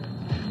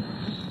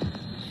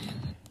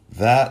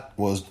 That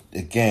was,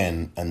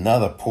 again,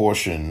 another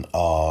portion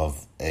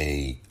of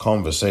a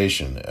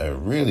conversation, a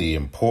really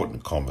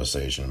important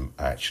conversation,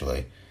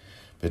 actually,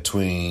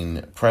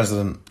 between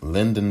President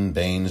Lyndon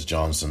Baines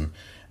Johnson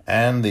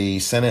and the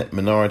Senate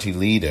Minority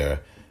Leader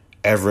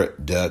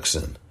Everett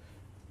Dirksen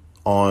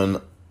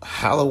on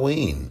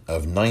Halloween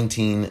of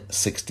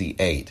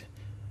 1968.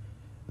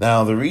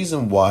 Now, the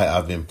reason why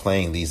I've been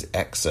playing these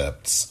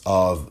excerpts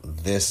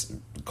of this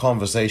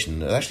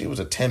conversation, actually it was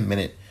a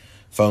 10-minute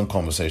phone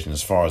conversation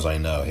as far as I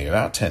know here,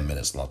 about 10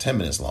 minutes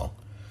long,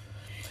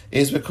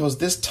 is because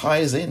this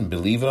ties in,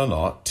 believe it or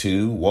not,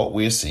 to what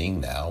we're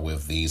seeing now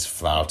with these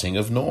flouting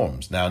of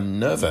norms. Now,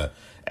 never,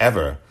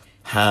 ever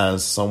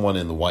has someone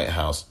in the White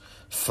House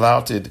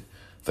flouted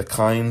the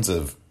kinds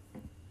of,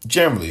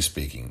 generally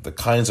speaking, the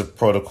kinds of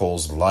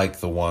protocols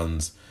like the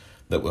ones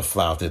that were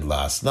flouted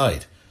last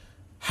night.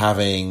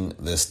 Having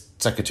the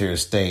Secretary of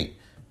State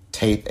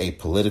tape a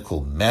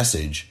political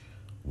message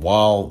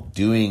while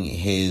doing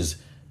his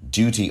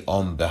duty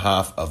on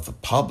behalf of the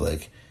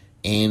public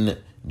in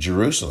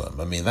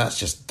Jerusalem. I mean,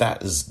 that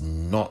is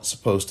not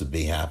supposed to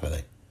be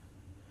happening,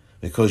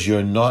 because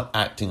you're not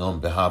acting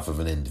on behalf of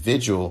an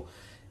individual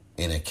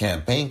in a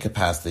campaign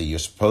capacity. You're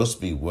supposed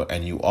to be,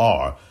 and you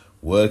are,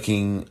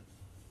 working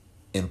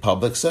in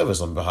public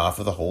service on behalf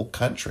of the whole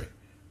country.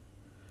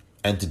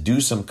 And to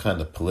do some kind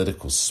of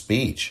political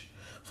speech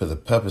for the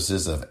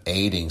purposes of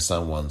aiding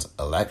someone's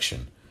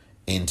election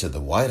into the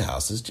White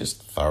House is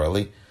just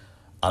thoroughly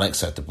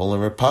unacceptable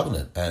and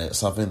repugnant, and it's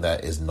something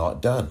that is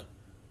not done.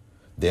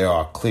 There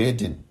are clear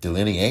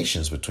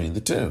delineations between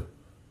the two.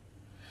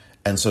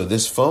 And so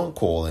this phone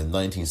call in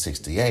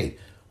 1968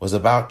 was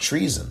about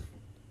treason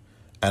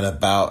and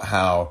about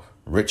how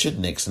Richard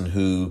Nixon,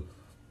 who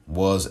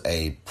was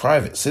a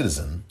private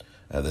citizen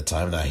at the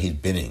time, now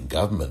he'd been in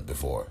government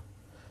before,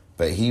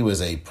 but he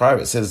was a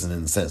private citizen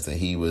in the sense that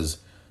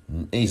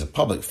he's a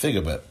public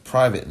figure, but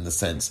private in the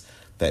sense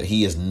that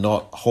he is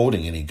not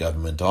holding any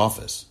government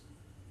office.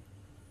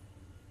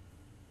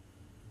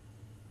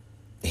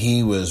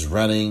 He was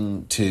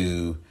running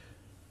to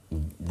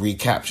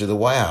recapture the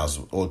White House,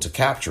 or to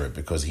capture it,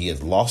 because he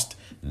had lost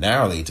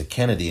narrowly to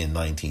Kennedy in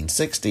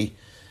 1960,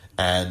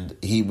 and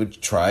he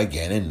would try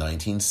again in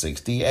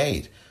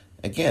 1968.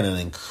 Again, an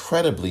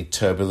incredibly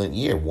turbulent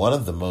year, one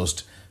of the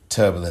most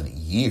turbulent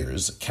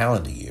years,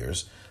 calendar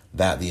years,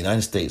 that the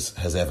United States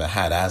has ever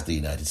had as the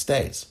United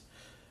States.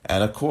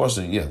 And of course,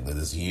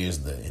 there's years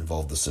that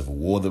involved the Civil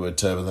War that were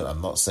turbulent.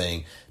 I'm not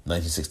saying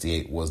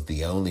 1968 was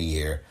the only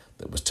year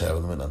that was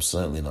turbulent. I'm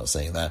certainly not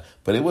saying that.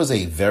 But it was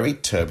a very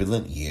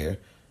turbulent year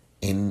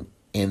in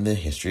the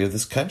history of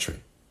this country.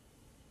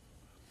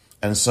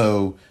 And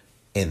so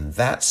in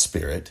that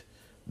spirit,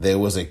 there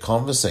was a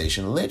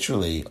conversation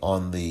literally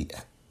on the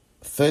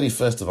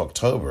 31st of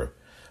October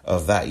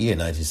of that year,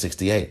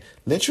 1968,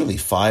 literally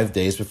 5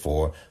 days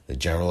before the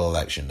general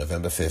election,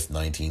 November 5th,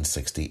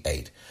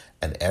 1968.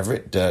 And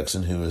Everett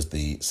Dirksen, who was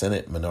the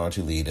Senate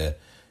Minority Leader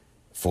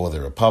for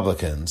the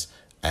Republicans,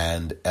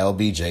 and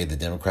LBJ, the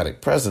Democratic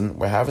president,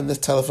 were having this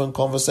telephone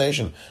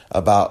conversation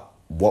about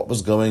what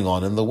was going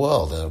on in the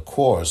world. And of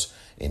course,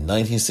 in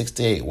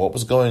 1968, what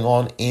was going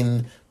on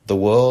in the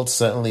world,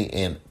 certainly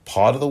in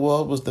part of the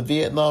world, was the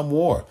Vietnam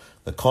War,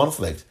 the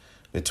conflict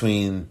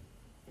between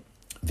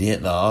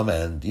Vietnam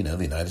and, the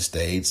United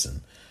States.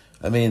 And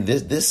I mean,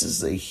 this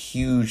is a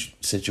huge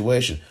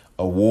situation,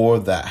 a war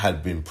that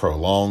had been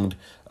prolonged,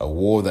 a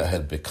war that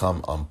had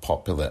become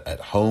unpopular at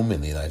home in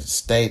the United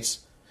States.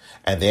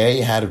 And there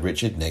you had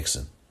Richard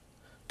Nixon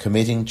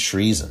committing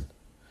treason.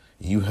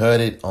 You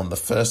heard it on the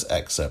first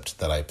excerpt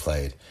that I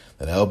played,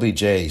 that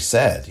LBJ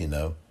said,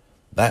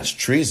 that's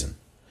treason.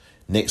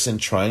 Nixon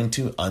trying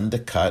to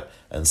undercut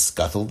and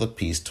scuttle the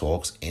peace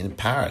talks in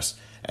Paris.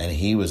 And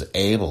he was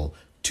able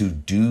to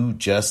do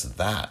just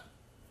that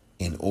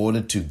in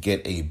order to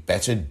get a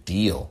better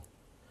deal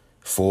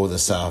for the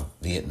South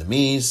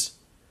Vietnamese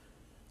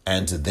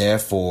and to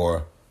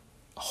therefore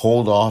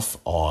hold off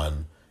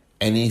on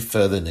any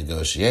further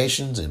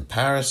negotiations in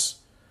Paris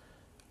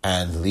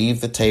and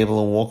leave the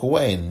table and walk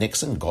away. And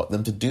Nixon got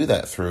them to do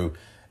that through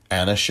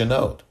Anna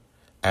Chennault.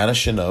 Anna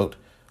Chennault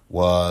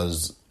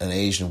was an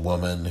Asian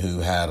woman who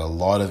had a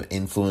lot of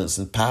influence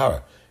and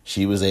power.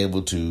 She was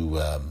able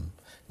to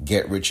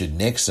get Richard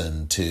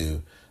Nixon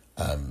to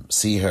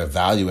see her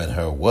value and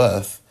her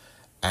worth,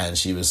 and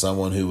she was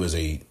someone who was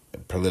a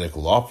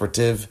political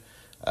operative,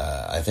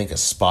 I think a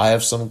spy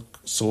of some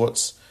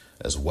sorts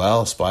as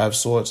well,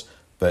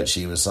 but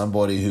she was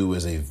somebody who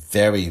was a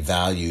very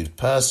valued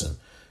person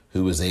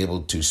who was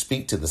able to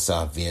speak to the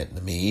South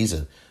Vietnamese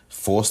and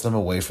force them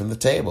away from the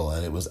table,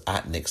 and it was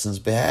at Nixon's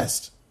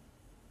behest.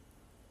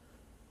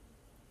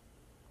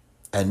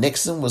 And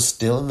Nixon was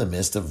still in the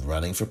midst of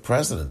running for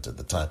president at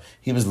the time.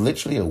 He was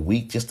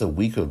literally just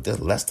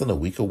less than a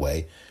week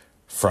away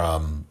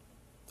from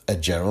a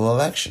general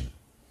election.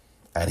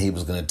 And he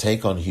was going to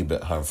take on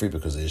Hubert Humphrey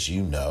because, as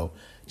you know,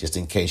 just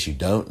in case you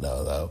don't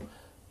know, though,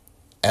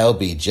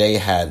 LBJ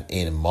had,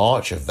 in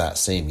March of that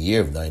same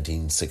year of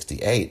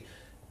 1968,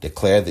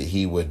 declared that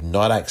he would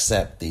not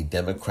accept the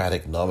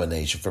Democratic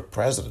nomination for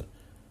president.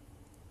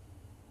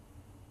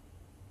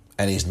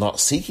 And he's not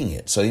seeking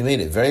it. So he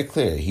made it very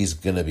clear he's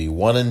going to be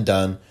one and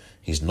done.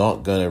 He's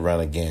not going to run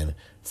again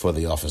for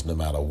the office no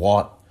matter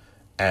what.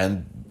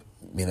 And,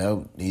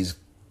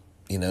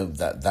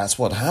 that's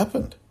what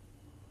happened.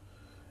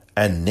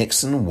 And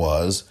Nixon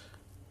was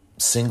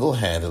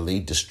single-handedly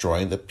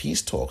destroying the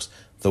peace talks.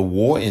 The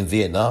war in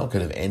Vietnam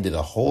could have ended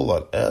a whole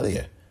lot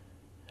earlier.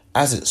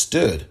 As it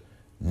stood,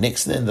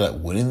 Nixon ended up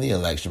winning the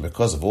election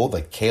because of all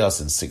the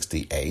chaos in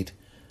 68.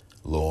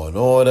 Law and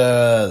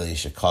order, the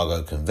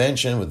Chicago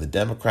Convention with the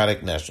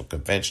Democratic National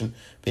Convention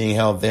being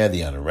held there,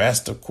 the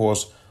unrest, of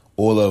course,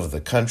 all over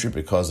the country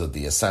because of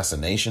the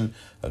assassination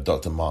of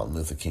Dr. Martin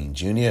Luther King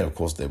Jr. Of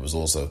course, there was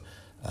also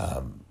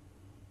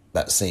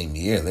that same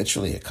year,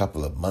 literally a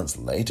couple of months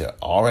later,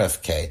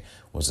 RFK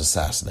was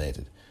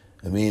assassinated.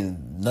 I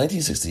mean,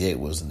 1968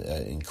 was an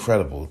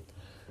incredible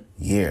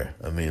year.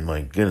 I mean,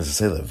 my goodness, to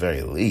say the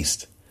very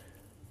least.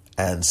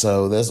 And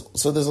so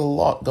there's a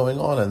lot going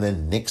on, and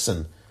then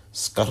Nixon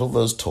scuttled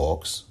those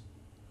talks,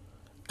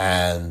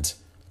 and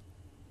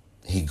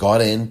he got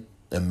in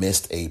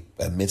amidst a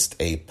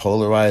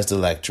polarized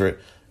electorate,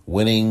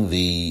 winning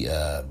the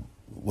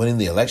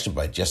election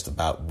by just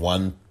about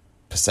 1%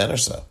 or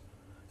so.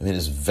 I mean,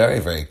 it's very,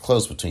 very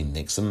close between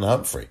Nixon and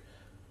Humphrey.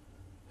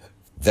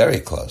 Very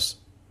close.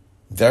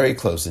 Very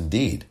close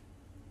indeed.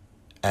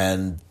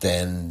 And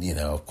then,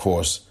 of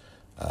course,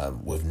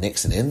 with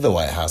Nixon in the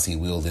White House, he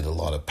wielded a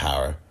lot of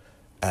power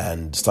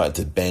and started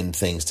to bend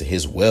things to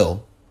his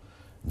will.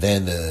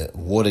 Then the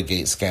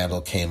Watergate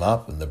scandal came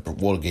up and the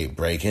Watergate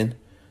break-in,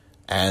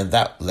 and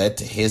that led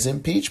to his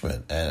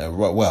impeachment. And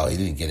well, he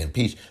didn't get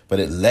impeached, but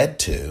it led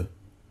to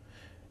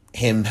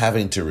him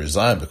having to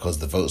resign because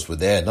the votes were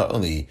there, not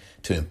only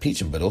to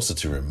impeach him, but also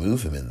to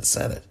remove him in the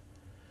Senate.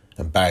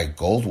 And Barry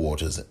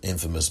Goldwater's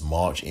infamous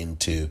march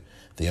into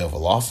the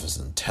Oval Office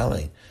and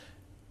telling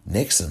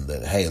Nixon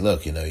that, hey,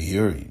 look,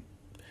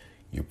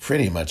 you're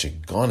pretty much a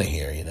goner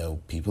here.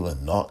 People are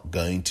not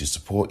going to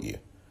support you.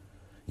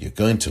 You're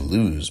going to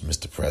lose,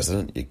 Mr.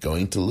 President. You're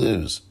going to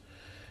lose.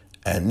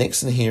 And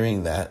Nixon,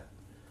 hearing that,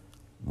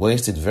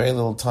 wasted very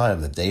little time.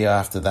 The day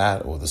after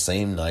that, or the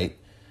same night,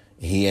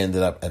 he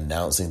ended up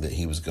announcing that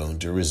he was going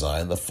to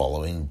resign the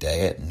following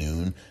day at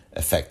noon,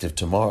 effective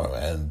tomorrow.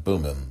 And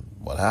boom,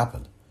 what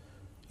happened?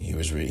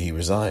 He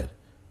resigned.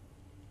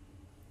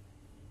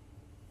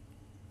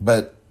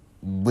 But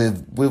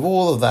with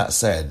all of that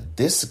said,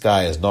 this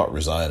guy is not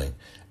resigning,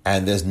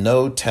 and there's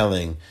no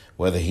telling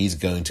whether he's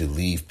going to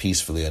leave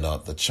peacefully or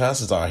not. The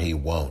chances are he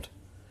won't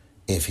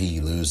if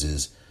he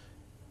loses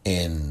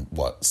in,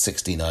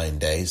 69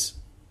 days?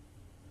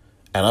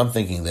 And I'm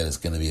thinking that it's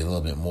going to be a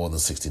little bit more than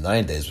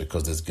 69 days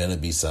because there's going to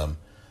be some,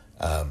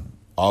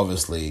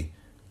 obviously,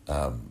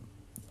 a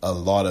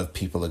lot of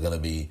people are going to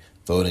be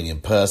voting in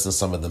person.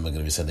 Some of them are going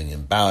to be sending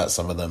in ballots.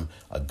 Some of them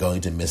are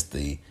going to miss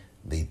the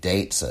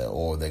dates,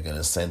 or they're going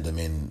to send them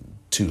in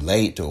too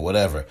late or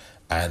whatever.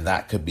 And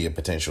that could be a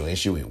potential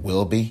issue. It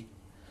will be.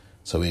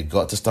 So we've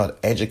got to start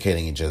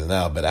educating each other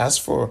now. But as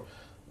for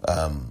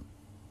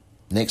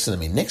Nixon,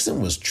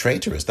 Nixon was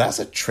traitorous. That's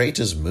a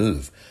traitor's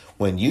move.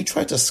 When you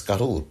try to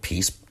scuttle the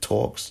peace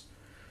talks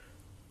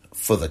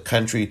for the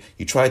country,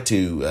 you try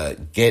to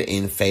get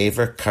in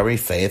favor, curry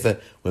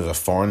favor with a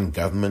foreign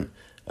government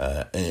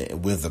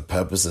with the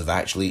purpose of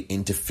actually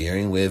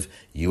interfering with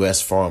U.S.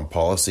 foreign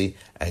policy,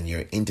 and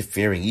you're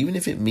interfering, even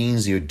if it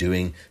means you're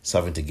doing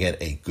something to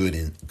get a good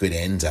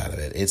ends out of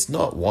it. It's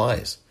not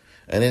wise.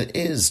 And it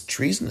is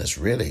treasonous,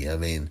 really.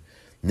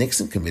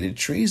 Nixon committed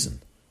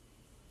treason,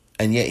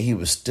 and yet he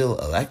was still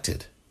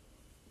elected.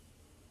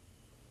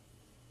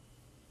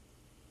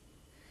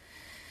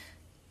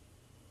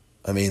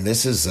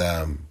 This is,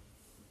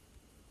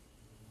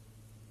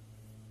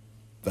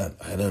 but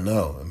I don't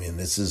know.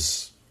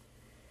 It's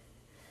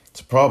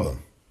a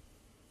problem.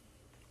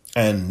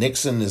 And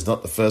Nixon is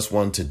not the first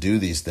one to do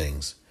these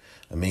things.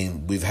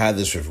 We've had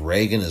this with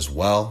Reagan as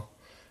well,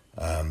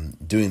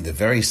 doing the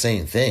very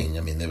same thing.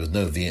 There was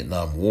no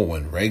Vietnam War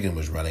when Reagan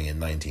was running in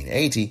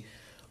 1980,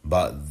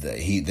 but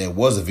there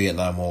was a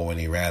Vietnam War when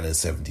he ran in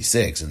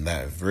 76, and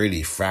that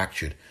really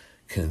fractured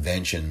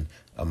convention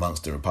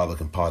amongst the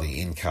Republican Party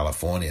in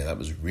California. That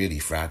was really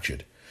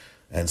fractured.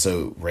 And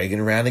so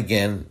Reagan ran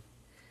again,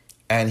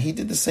 and he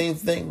did the same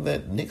thing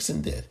that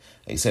Nixon did,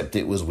 except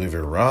it was with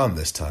Iran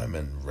this time.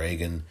 And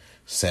Reagan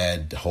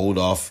said, hold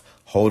off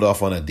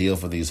on a deal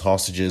for these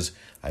hostages.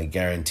 I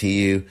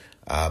guarantee you,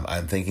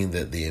 I'm thinking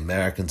that the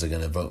Americans are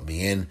going to vote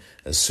me in.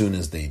 As soon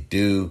as they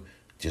do,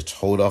 just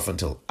hold off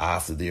until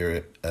after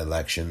the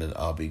election and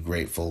I'll be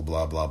grateful,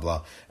 blah, blah,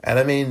 blah.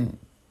 And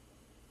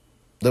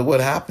look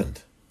what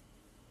happened.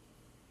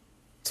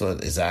 So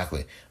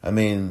exactly.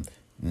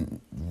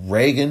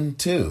 Reagan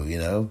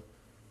too,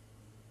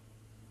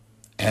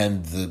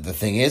 And the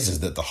thing is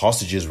that the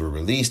hostages were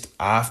released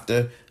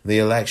after the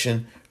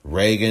election.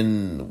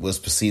 Reagan was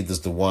perceived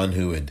as the one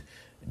who had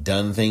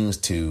done things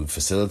to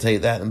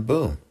facilitate that, and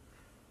boom.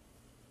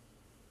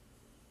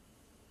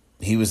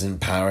 He was in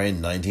power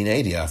in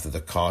 1980 after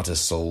the Carter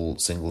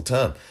single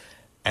term.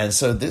 And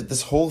so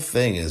this whole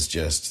thing is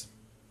just...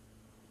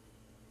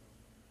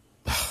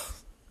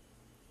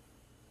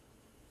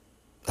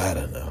 I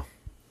don't know.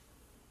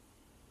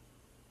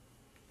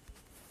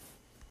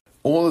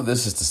 All of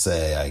this is to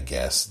say, I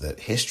guess,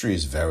 that history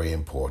is very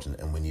important.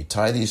 And when you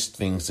tie these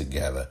things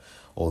together,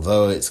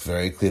 although it's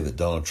very clear that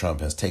Donald Trump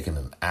has taken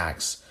an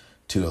axe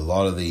to a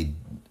lot of the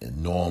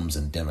norms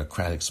and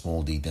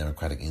small d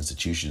democratic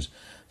institutions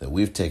that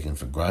we've taken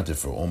for granted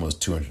for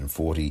almost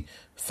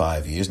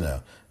 245 years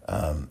now,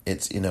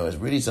 it's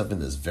really something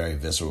that's very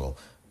visceral.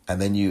 And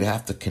then you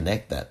have to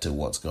connect that to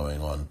what's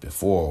going on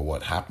before,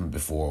 what happened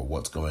before,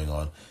 what's going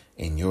on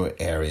in your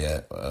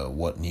area,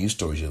 what news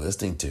stories you're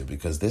listening to,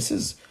 because this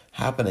is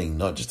happening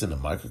not just in a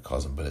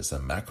microcosm, but it's a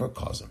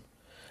macrocosm.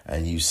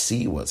 And you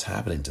see what's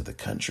happening to the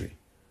country.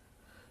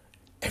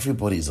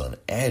 Everybody's on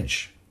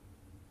edge.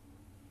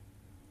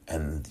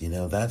 And,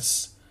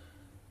 that's,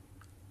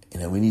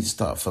 we need to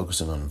start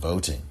focusing on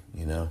voting,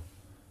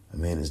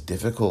 it's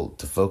difficult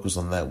to focus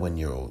on that when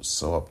you're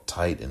so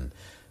uptight and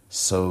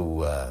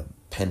so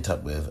pent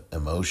up with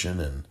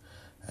emotion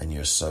and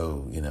you're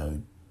so, you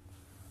don't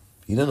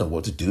know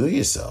what to do with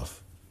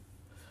yourself.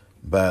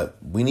 But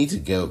we need to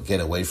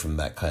get away from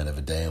that kind of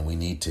a day, and we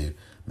need to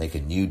make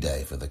a new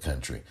day for the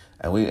country.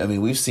 And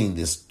we've seen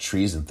this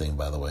treason thing,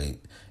 by the way,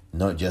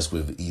 not just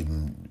with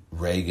even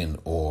Reagan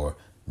or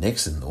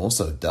Nixon,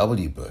 also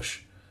W.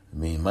 Bush. I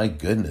mean, my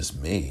goodness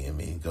me. I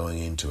mean, going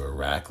into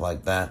Iraq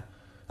like that,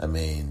 I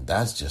mean,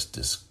 that's just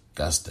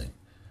disgusting,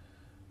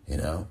 you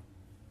know?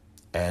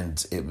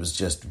 And it was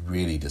just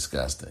really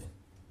disgusting.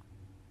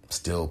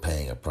 Still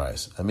paying a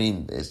price. I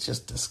mean, it's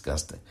just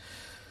disgusting.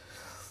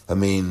 I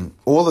mean,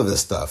 all of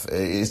this stuff,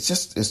 it's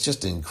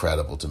just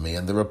incredible to me.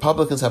 And the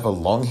Republicans have a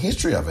long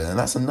history of it. And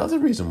that's another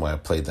reason why I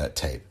played that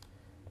tape.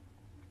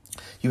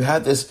 You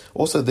had this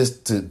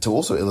to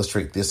also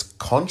illustrate this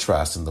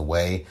contrast in the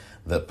way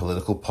that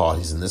political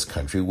parties in this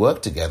country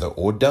work together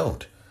or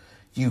don't.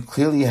 You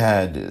clearly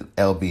had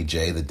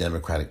LBJ, the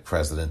Democratic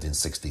president in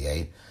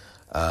 '68,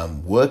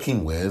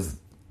 working with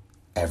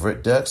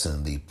Everett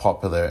Dirksen, the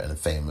popular and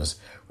famous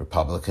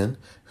Republican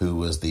who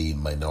was the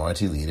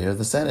minority leader of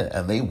the Senate,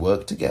 and they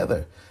worked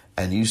together.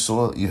 And you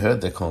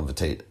heard their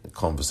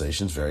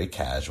conversations very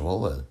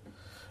casual. And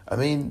I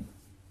mean,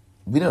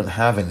 we don't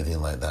have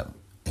anything like that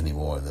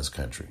anymore in this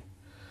country.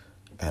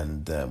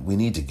 And we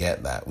need to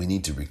get that. We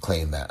need to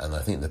reclaim that. And I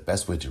think the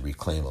best way to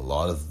reclaim a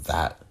lot of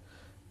that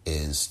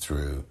is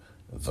through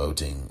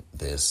voting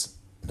this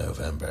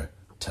November.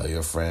 Tell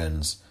your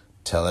friends,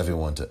 tell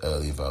everyone to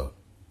early vote.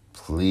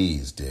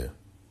 Please do.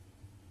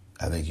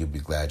 I think you'll be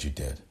glad you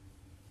did.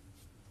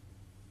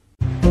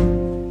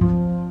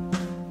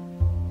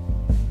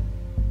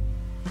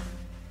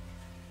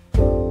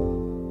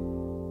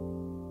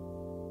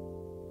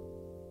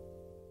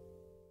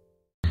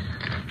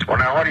 Well,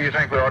 now, what do you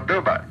think we ought to do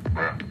about it?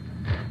 Well,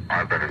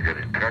 I better get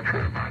in touch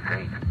with him, I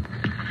think,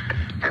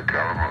 and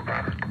tell him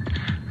about it.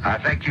 I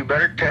think you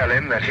better tell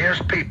him that his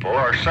people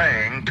are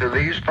saying to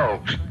these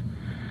folks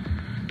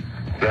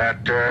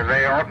that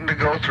they oughtn't to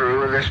go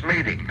through with this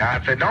meeting. Now,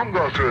 if they don't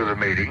go through the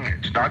meeting,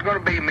 it's not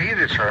going to be me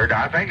that's hurt.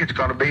 I think it's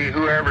going to be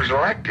whoever's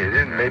elected,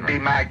 and it'd be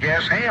my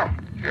guess him.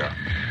 Yeah.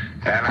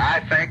 And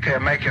I think they're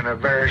making a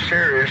very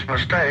serious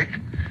mistake,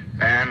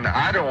 and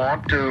I don't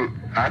want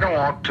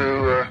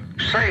to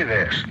say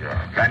this.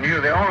 Yeah. And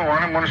you're the only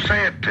one I'm going to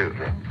say it to.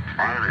 Yeah.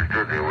 I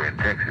understood they were in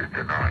Texas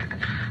tonight.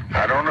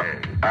 I don't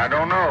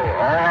know.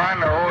 All I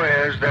know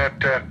is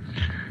that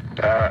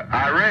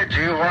I read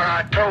you what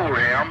I told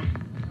him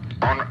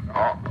on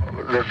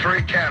the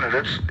three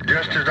candidates,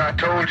 just as I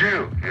told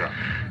you. Yeah.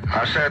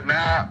 I said,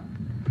 now,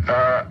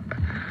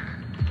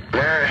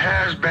 there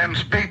has been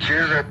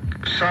speeches that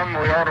some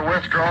we ought to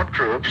withdraw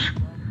troops,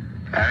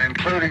 and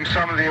including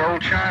some of the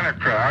old China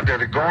crowd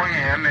that are going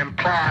in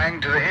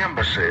implying to the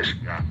embassies.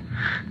 Yeah.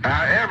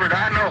 Now, Everett,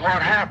 I know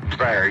what happens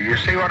there. You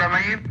see what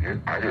I mean? Yeah,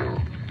 I do.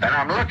 And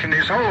I'm looking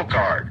his whole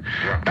card.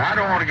 Yeah. Now, I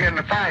don't want to get in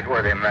a fight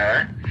with him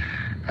there.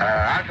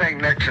 I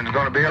think Nixon's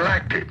going to be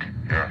elected.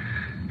 Yeah.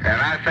 And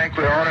I think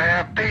we ought to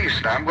have peace.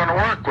 And I'm going to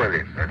work with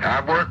him. And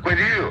I've worked with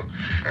you.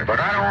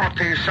 But I don't want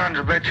these sons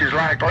of bitches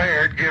like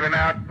Laird giving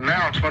out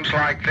announcements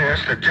like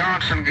this that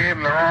Johnson gave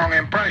him the wrong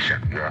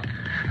impression. Yeah.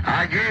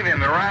 I gave him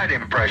the right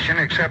impression,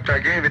 except I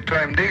gave it to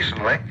him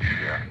decently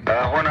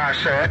when I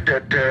said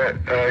that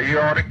you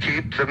ought to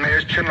keep the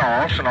Ms.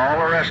 Chinoffs and all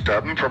the rest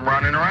of them from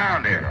running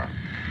around here. Yeah.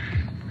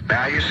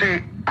 Now, you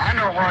see, I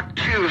know what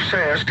Q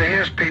says to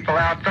his people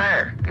out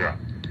there. Yeah.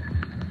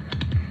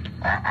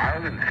 I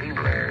haven't seen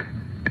Laird.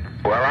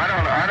 Well, I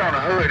don't know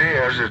who it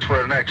is that's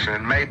with Nixon.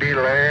 It may be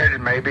Laird,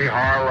 it may be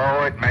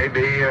Harlow, it may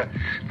be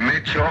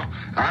Mitchell.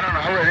 I don't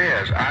know who it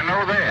is. I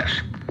know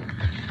this,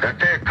 that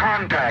they're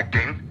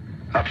contacting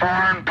a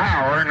foreign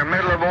power in the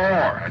middle of a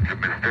war. That's a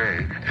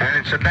mistake. And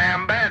it's a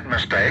damn bad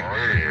mistake. Oh,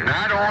 it is. Now,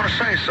 I don't want to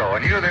say so,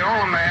 and you're the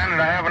only man that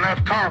I have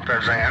enough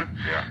confidence in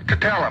to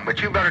tell them. But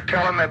you better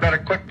tell them they better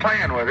quit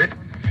playing with it.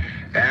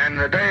 And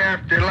the day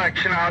after the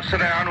election, I'll sit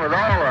down with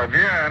all of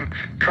you and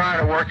try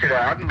to work it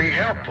out and be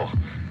helpful.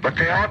 But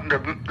they oughtn't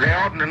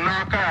to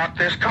knock out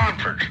this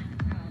conference.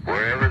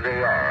 Wherever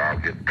they are, I'll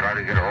try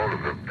to get a hold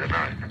of them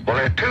tonight. Well,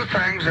 there are two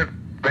things that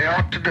they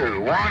ought to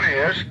do. One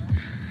is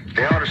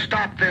they ought to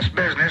stop this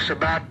business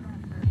about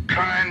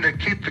trying to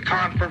keep the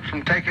conference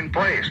from taking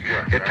place.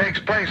 Yeah, it takes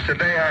place the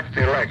day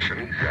after the election.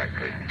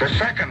 Exactly. The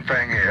second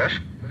thing is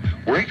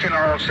we can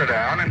all sit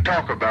down and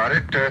talk about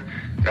it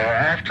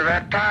after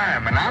that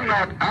time. And I'm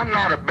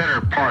not a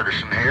bitter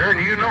partisan here,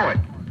 and you know it.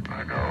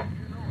 I know.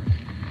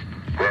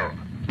 Well,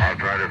 I'll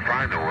try to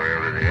find them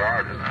wherever they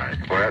are tonight.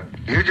 Well,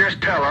 you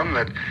just tell them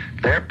that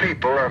their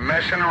people are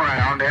messing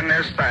around in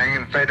this thing,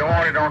 and if they don't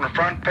want it on the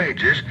front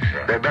pages,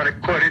 they better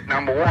quit it,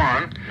 number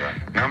one.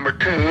 Number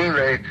two,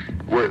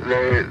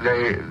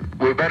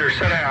 we better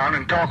sit down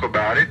and talk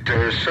about it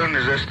as soon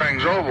as this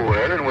thing's over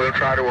with, and we'll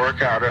try to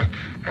work out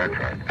That's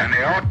right. And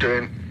they ought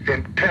to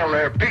tell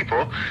their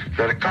people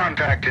that are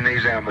contacting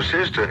these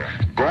embassies to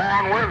go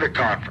on with the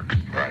conference.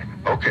 Right.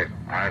 Okay.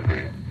 I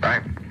agree.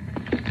 Right.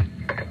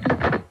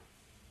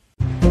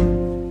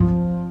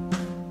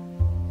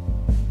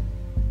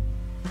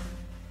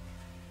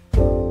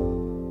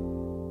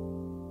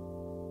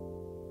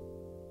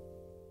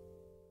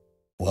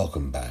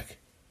 Welcome back.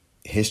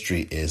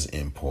 History is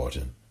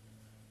important.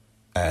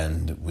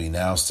 And we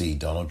now see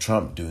Donald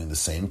Trump doing the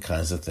same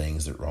kinds of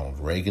things that Ronald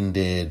Reagan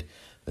did,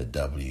 that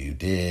W.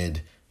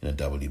 did,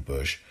 W.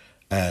 Bush,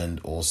 and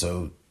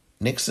also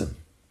Nixon.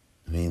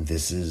 I mean,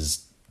 this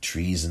is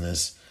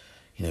treasonous.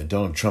 You know,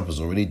 Donald Trump has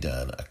already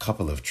done a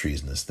couple of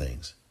treasonous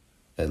things,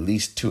 at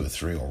least 2 or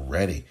 3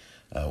 already,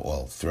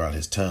 throughout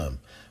his term.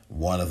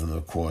 One of them,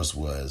 of course,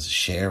 was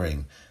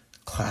sharing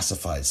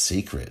classified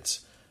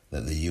secrets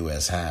that the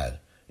U.S. had,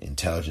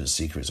 intelligence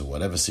secrets or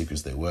whatever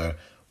secrets they were,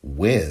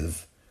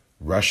 with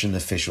Russian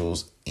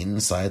officials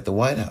inside the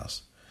White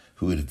House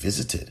who had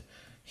visited.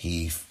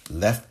 He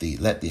let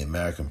the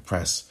American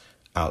press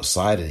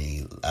outside, and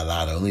he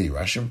allowed only the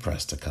Russian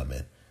press to come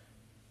in.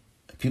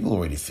 People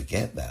already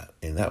forget that,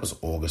 and that was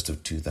August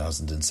of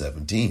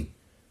 2017.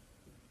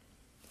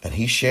 And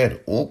he shared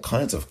all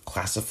kinds of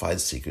classified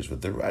secrets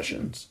with the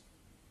Russians.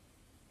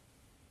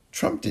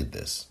 Trump did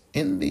this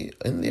in the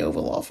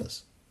Oval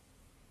Office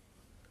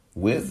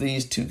with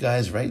these 2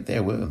 guys right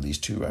there with him, these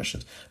 2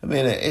 Russians. I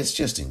mean, it's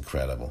just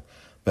incredible.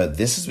 But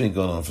this has been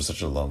going on for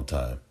such a long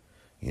time,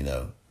 you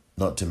know,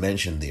 not to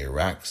mention the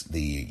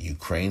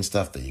Ukraine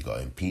stuff that he got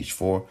impeached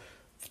for.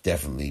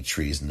 Definitely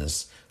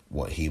treasonous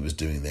what he was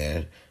doing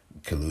there,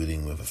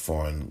 colluding with a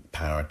foreign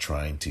power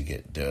trying to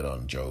get dirt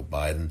on Joe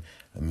Biden.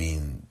 I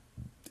mean,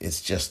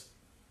 it's just...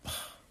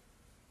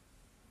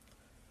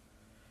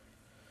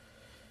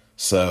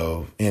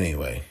 So,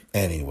 anyway.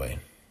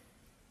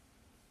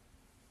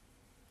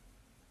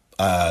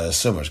 There's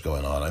so much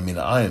going on. I mean,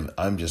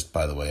 I'm just,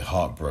 by the way,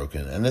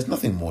 heartbroken. And there's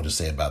nothing more to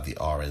say about the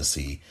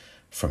RNC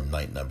from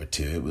night number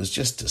 2. It was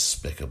just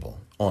despicable,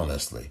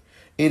 honestly.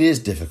 It is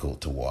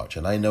difficult to watch.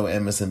 And I know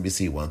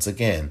MSNBC, once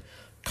again,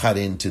 cut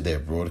into their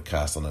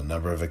broadcast on a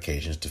number of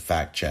occasions to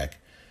fact check.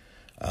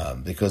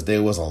 Because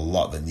there was a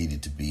lot that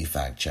needed to be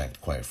fact checked,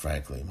 quite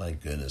frankly. My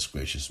goodness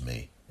gracious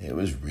me. It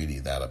was really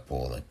that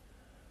appalling.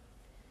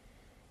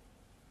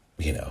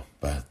 You know,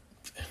 but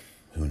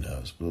who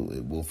knows?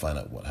 We'll find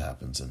out what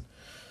happens. And,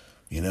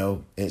 you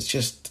know, it's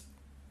just,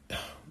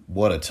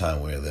 what a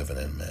time we're living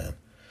in, man.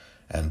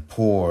 And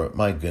poor,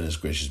 my goodness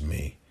gracious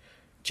me,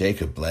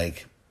 Jacob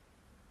Blake,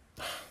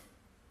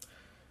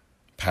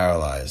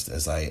 paralyzed,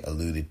 as I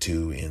alluded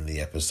to in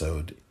the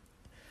episode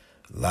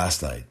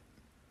last night.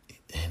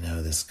 You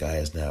know, this guy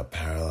is now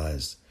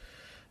paralyzed.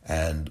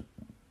 And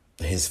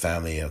his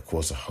family, of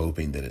course, are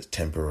hoping that it's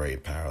temporary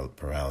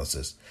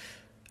paralysis.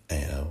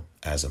 You know,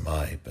 as am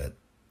I, but,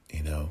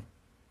 you know,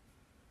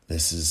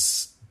 this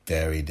is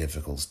very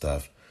difficult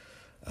stuff.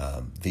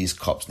 These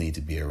cops need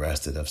to be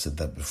arrested. I've said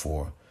that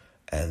before,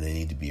 and they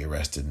need to be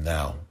arrested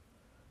now.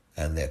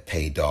 And their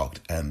pay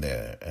docked,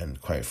 and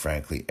quite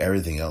frankly,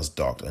 everything else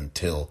docked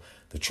until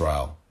the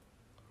trial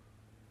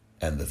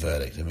and the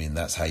verdict. I mean,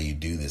 that's how you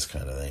do this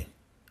kind of thing.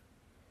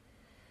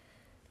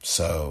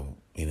 So,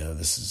 you know,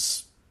 this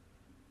is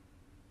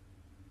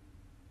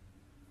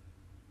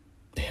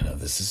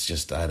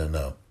just, I don't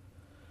know.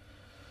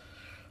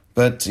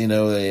 But, you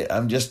know,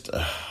 I'm just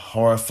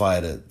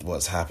horrified at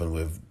what's happened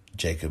with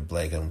Jacob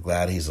Blake. I'm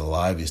glad he's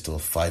alive. He's still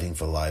fighting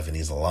for life, and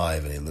he's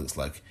alive, and it looks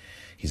like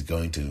he's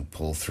going to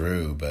pull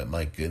through. But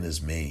my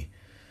goodness me.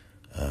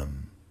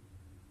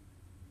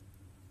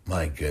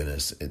 My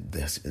goodness.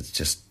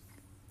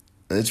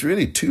 It's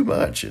really too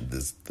much.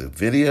 The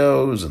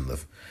videos and the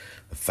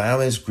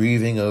families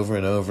grieving over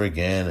and over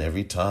again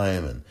every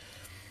time. And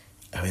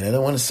I mean, I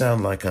don't want to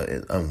sound like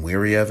I'm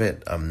weary of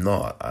it. I'm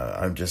not.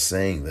 I'm just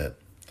saying that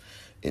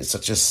it's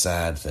such a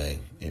sad thing.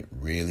 It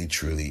really,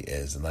 truly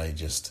is. And I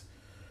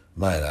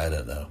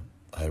don't know.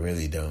 I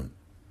really don't.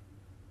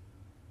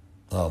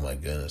 Oh, my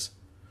goodness.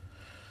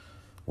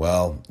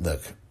 Well,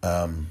 look,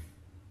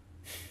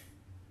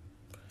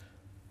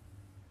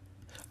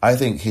 I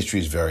think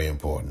history is very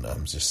important.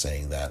 I'm just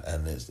saying that.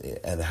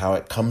 And how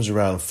it comes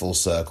around full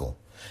circle.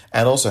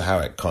 And also how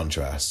it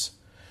contrasts.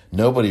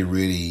 Nobody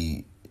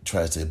really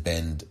tries to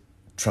bend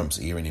Trump's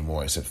ear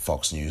anymore except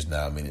Fox News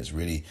now. I mean, it's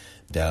really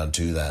down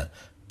to that.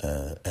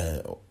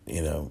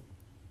 You know,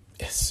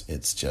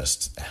 it's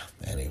just,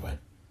 anyway.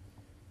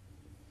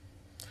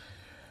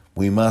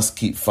 We must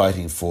keep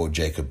fighting for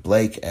Jacob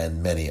Blake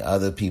and many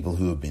other people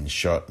who have been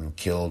shot and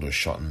killed or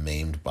shot and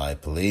maimed by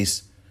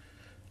police.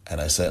 And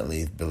I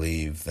certainly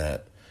believe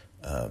that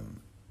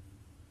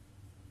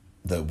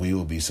that we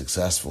will be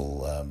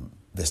successful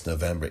this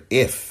November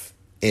if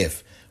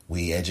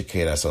we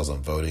educate ourselves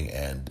on voting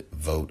and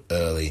vote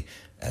early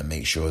and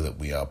make sure that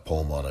we are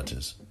poll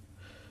monitors.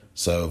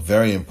 So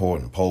very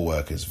important, poll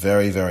workers,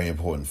 very, very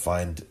important.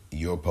 Find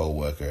your poll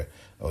worker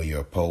or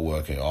your poll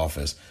working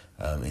office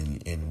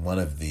in one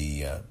of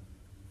the,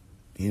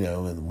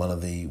 in one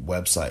of the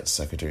websites,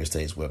 Secretary of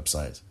State's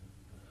websites.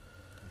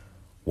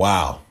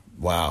 Wow.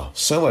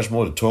 So much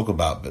more to talk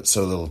about, but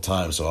so little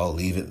time, so I'll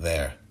leave it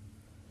there.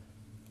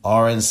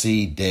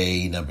 RNC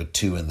day number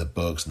 2 in the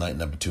books, night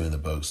number 2 in the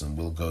books, and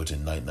we'll go to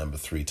night number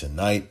 3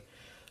 tonight.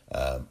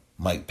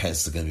 Mike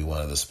Pence is going to be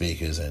one of the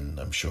speakers, and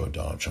I'm sure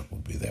Donald Trump will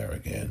be there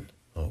again.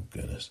 Oh,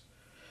 goodness.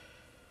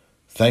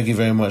 Thank you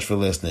very much for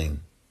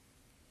listening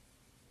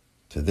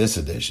to this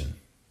edition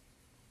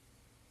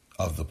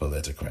of The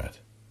Politicrat.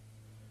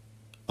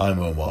 I'm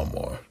Omar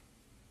Moore.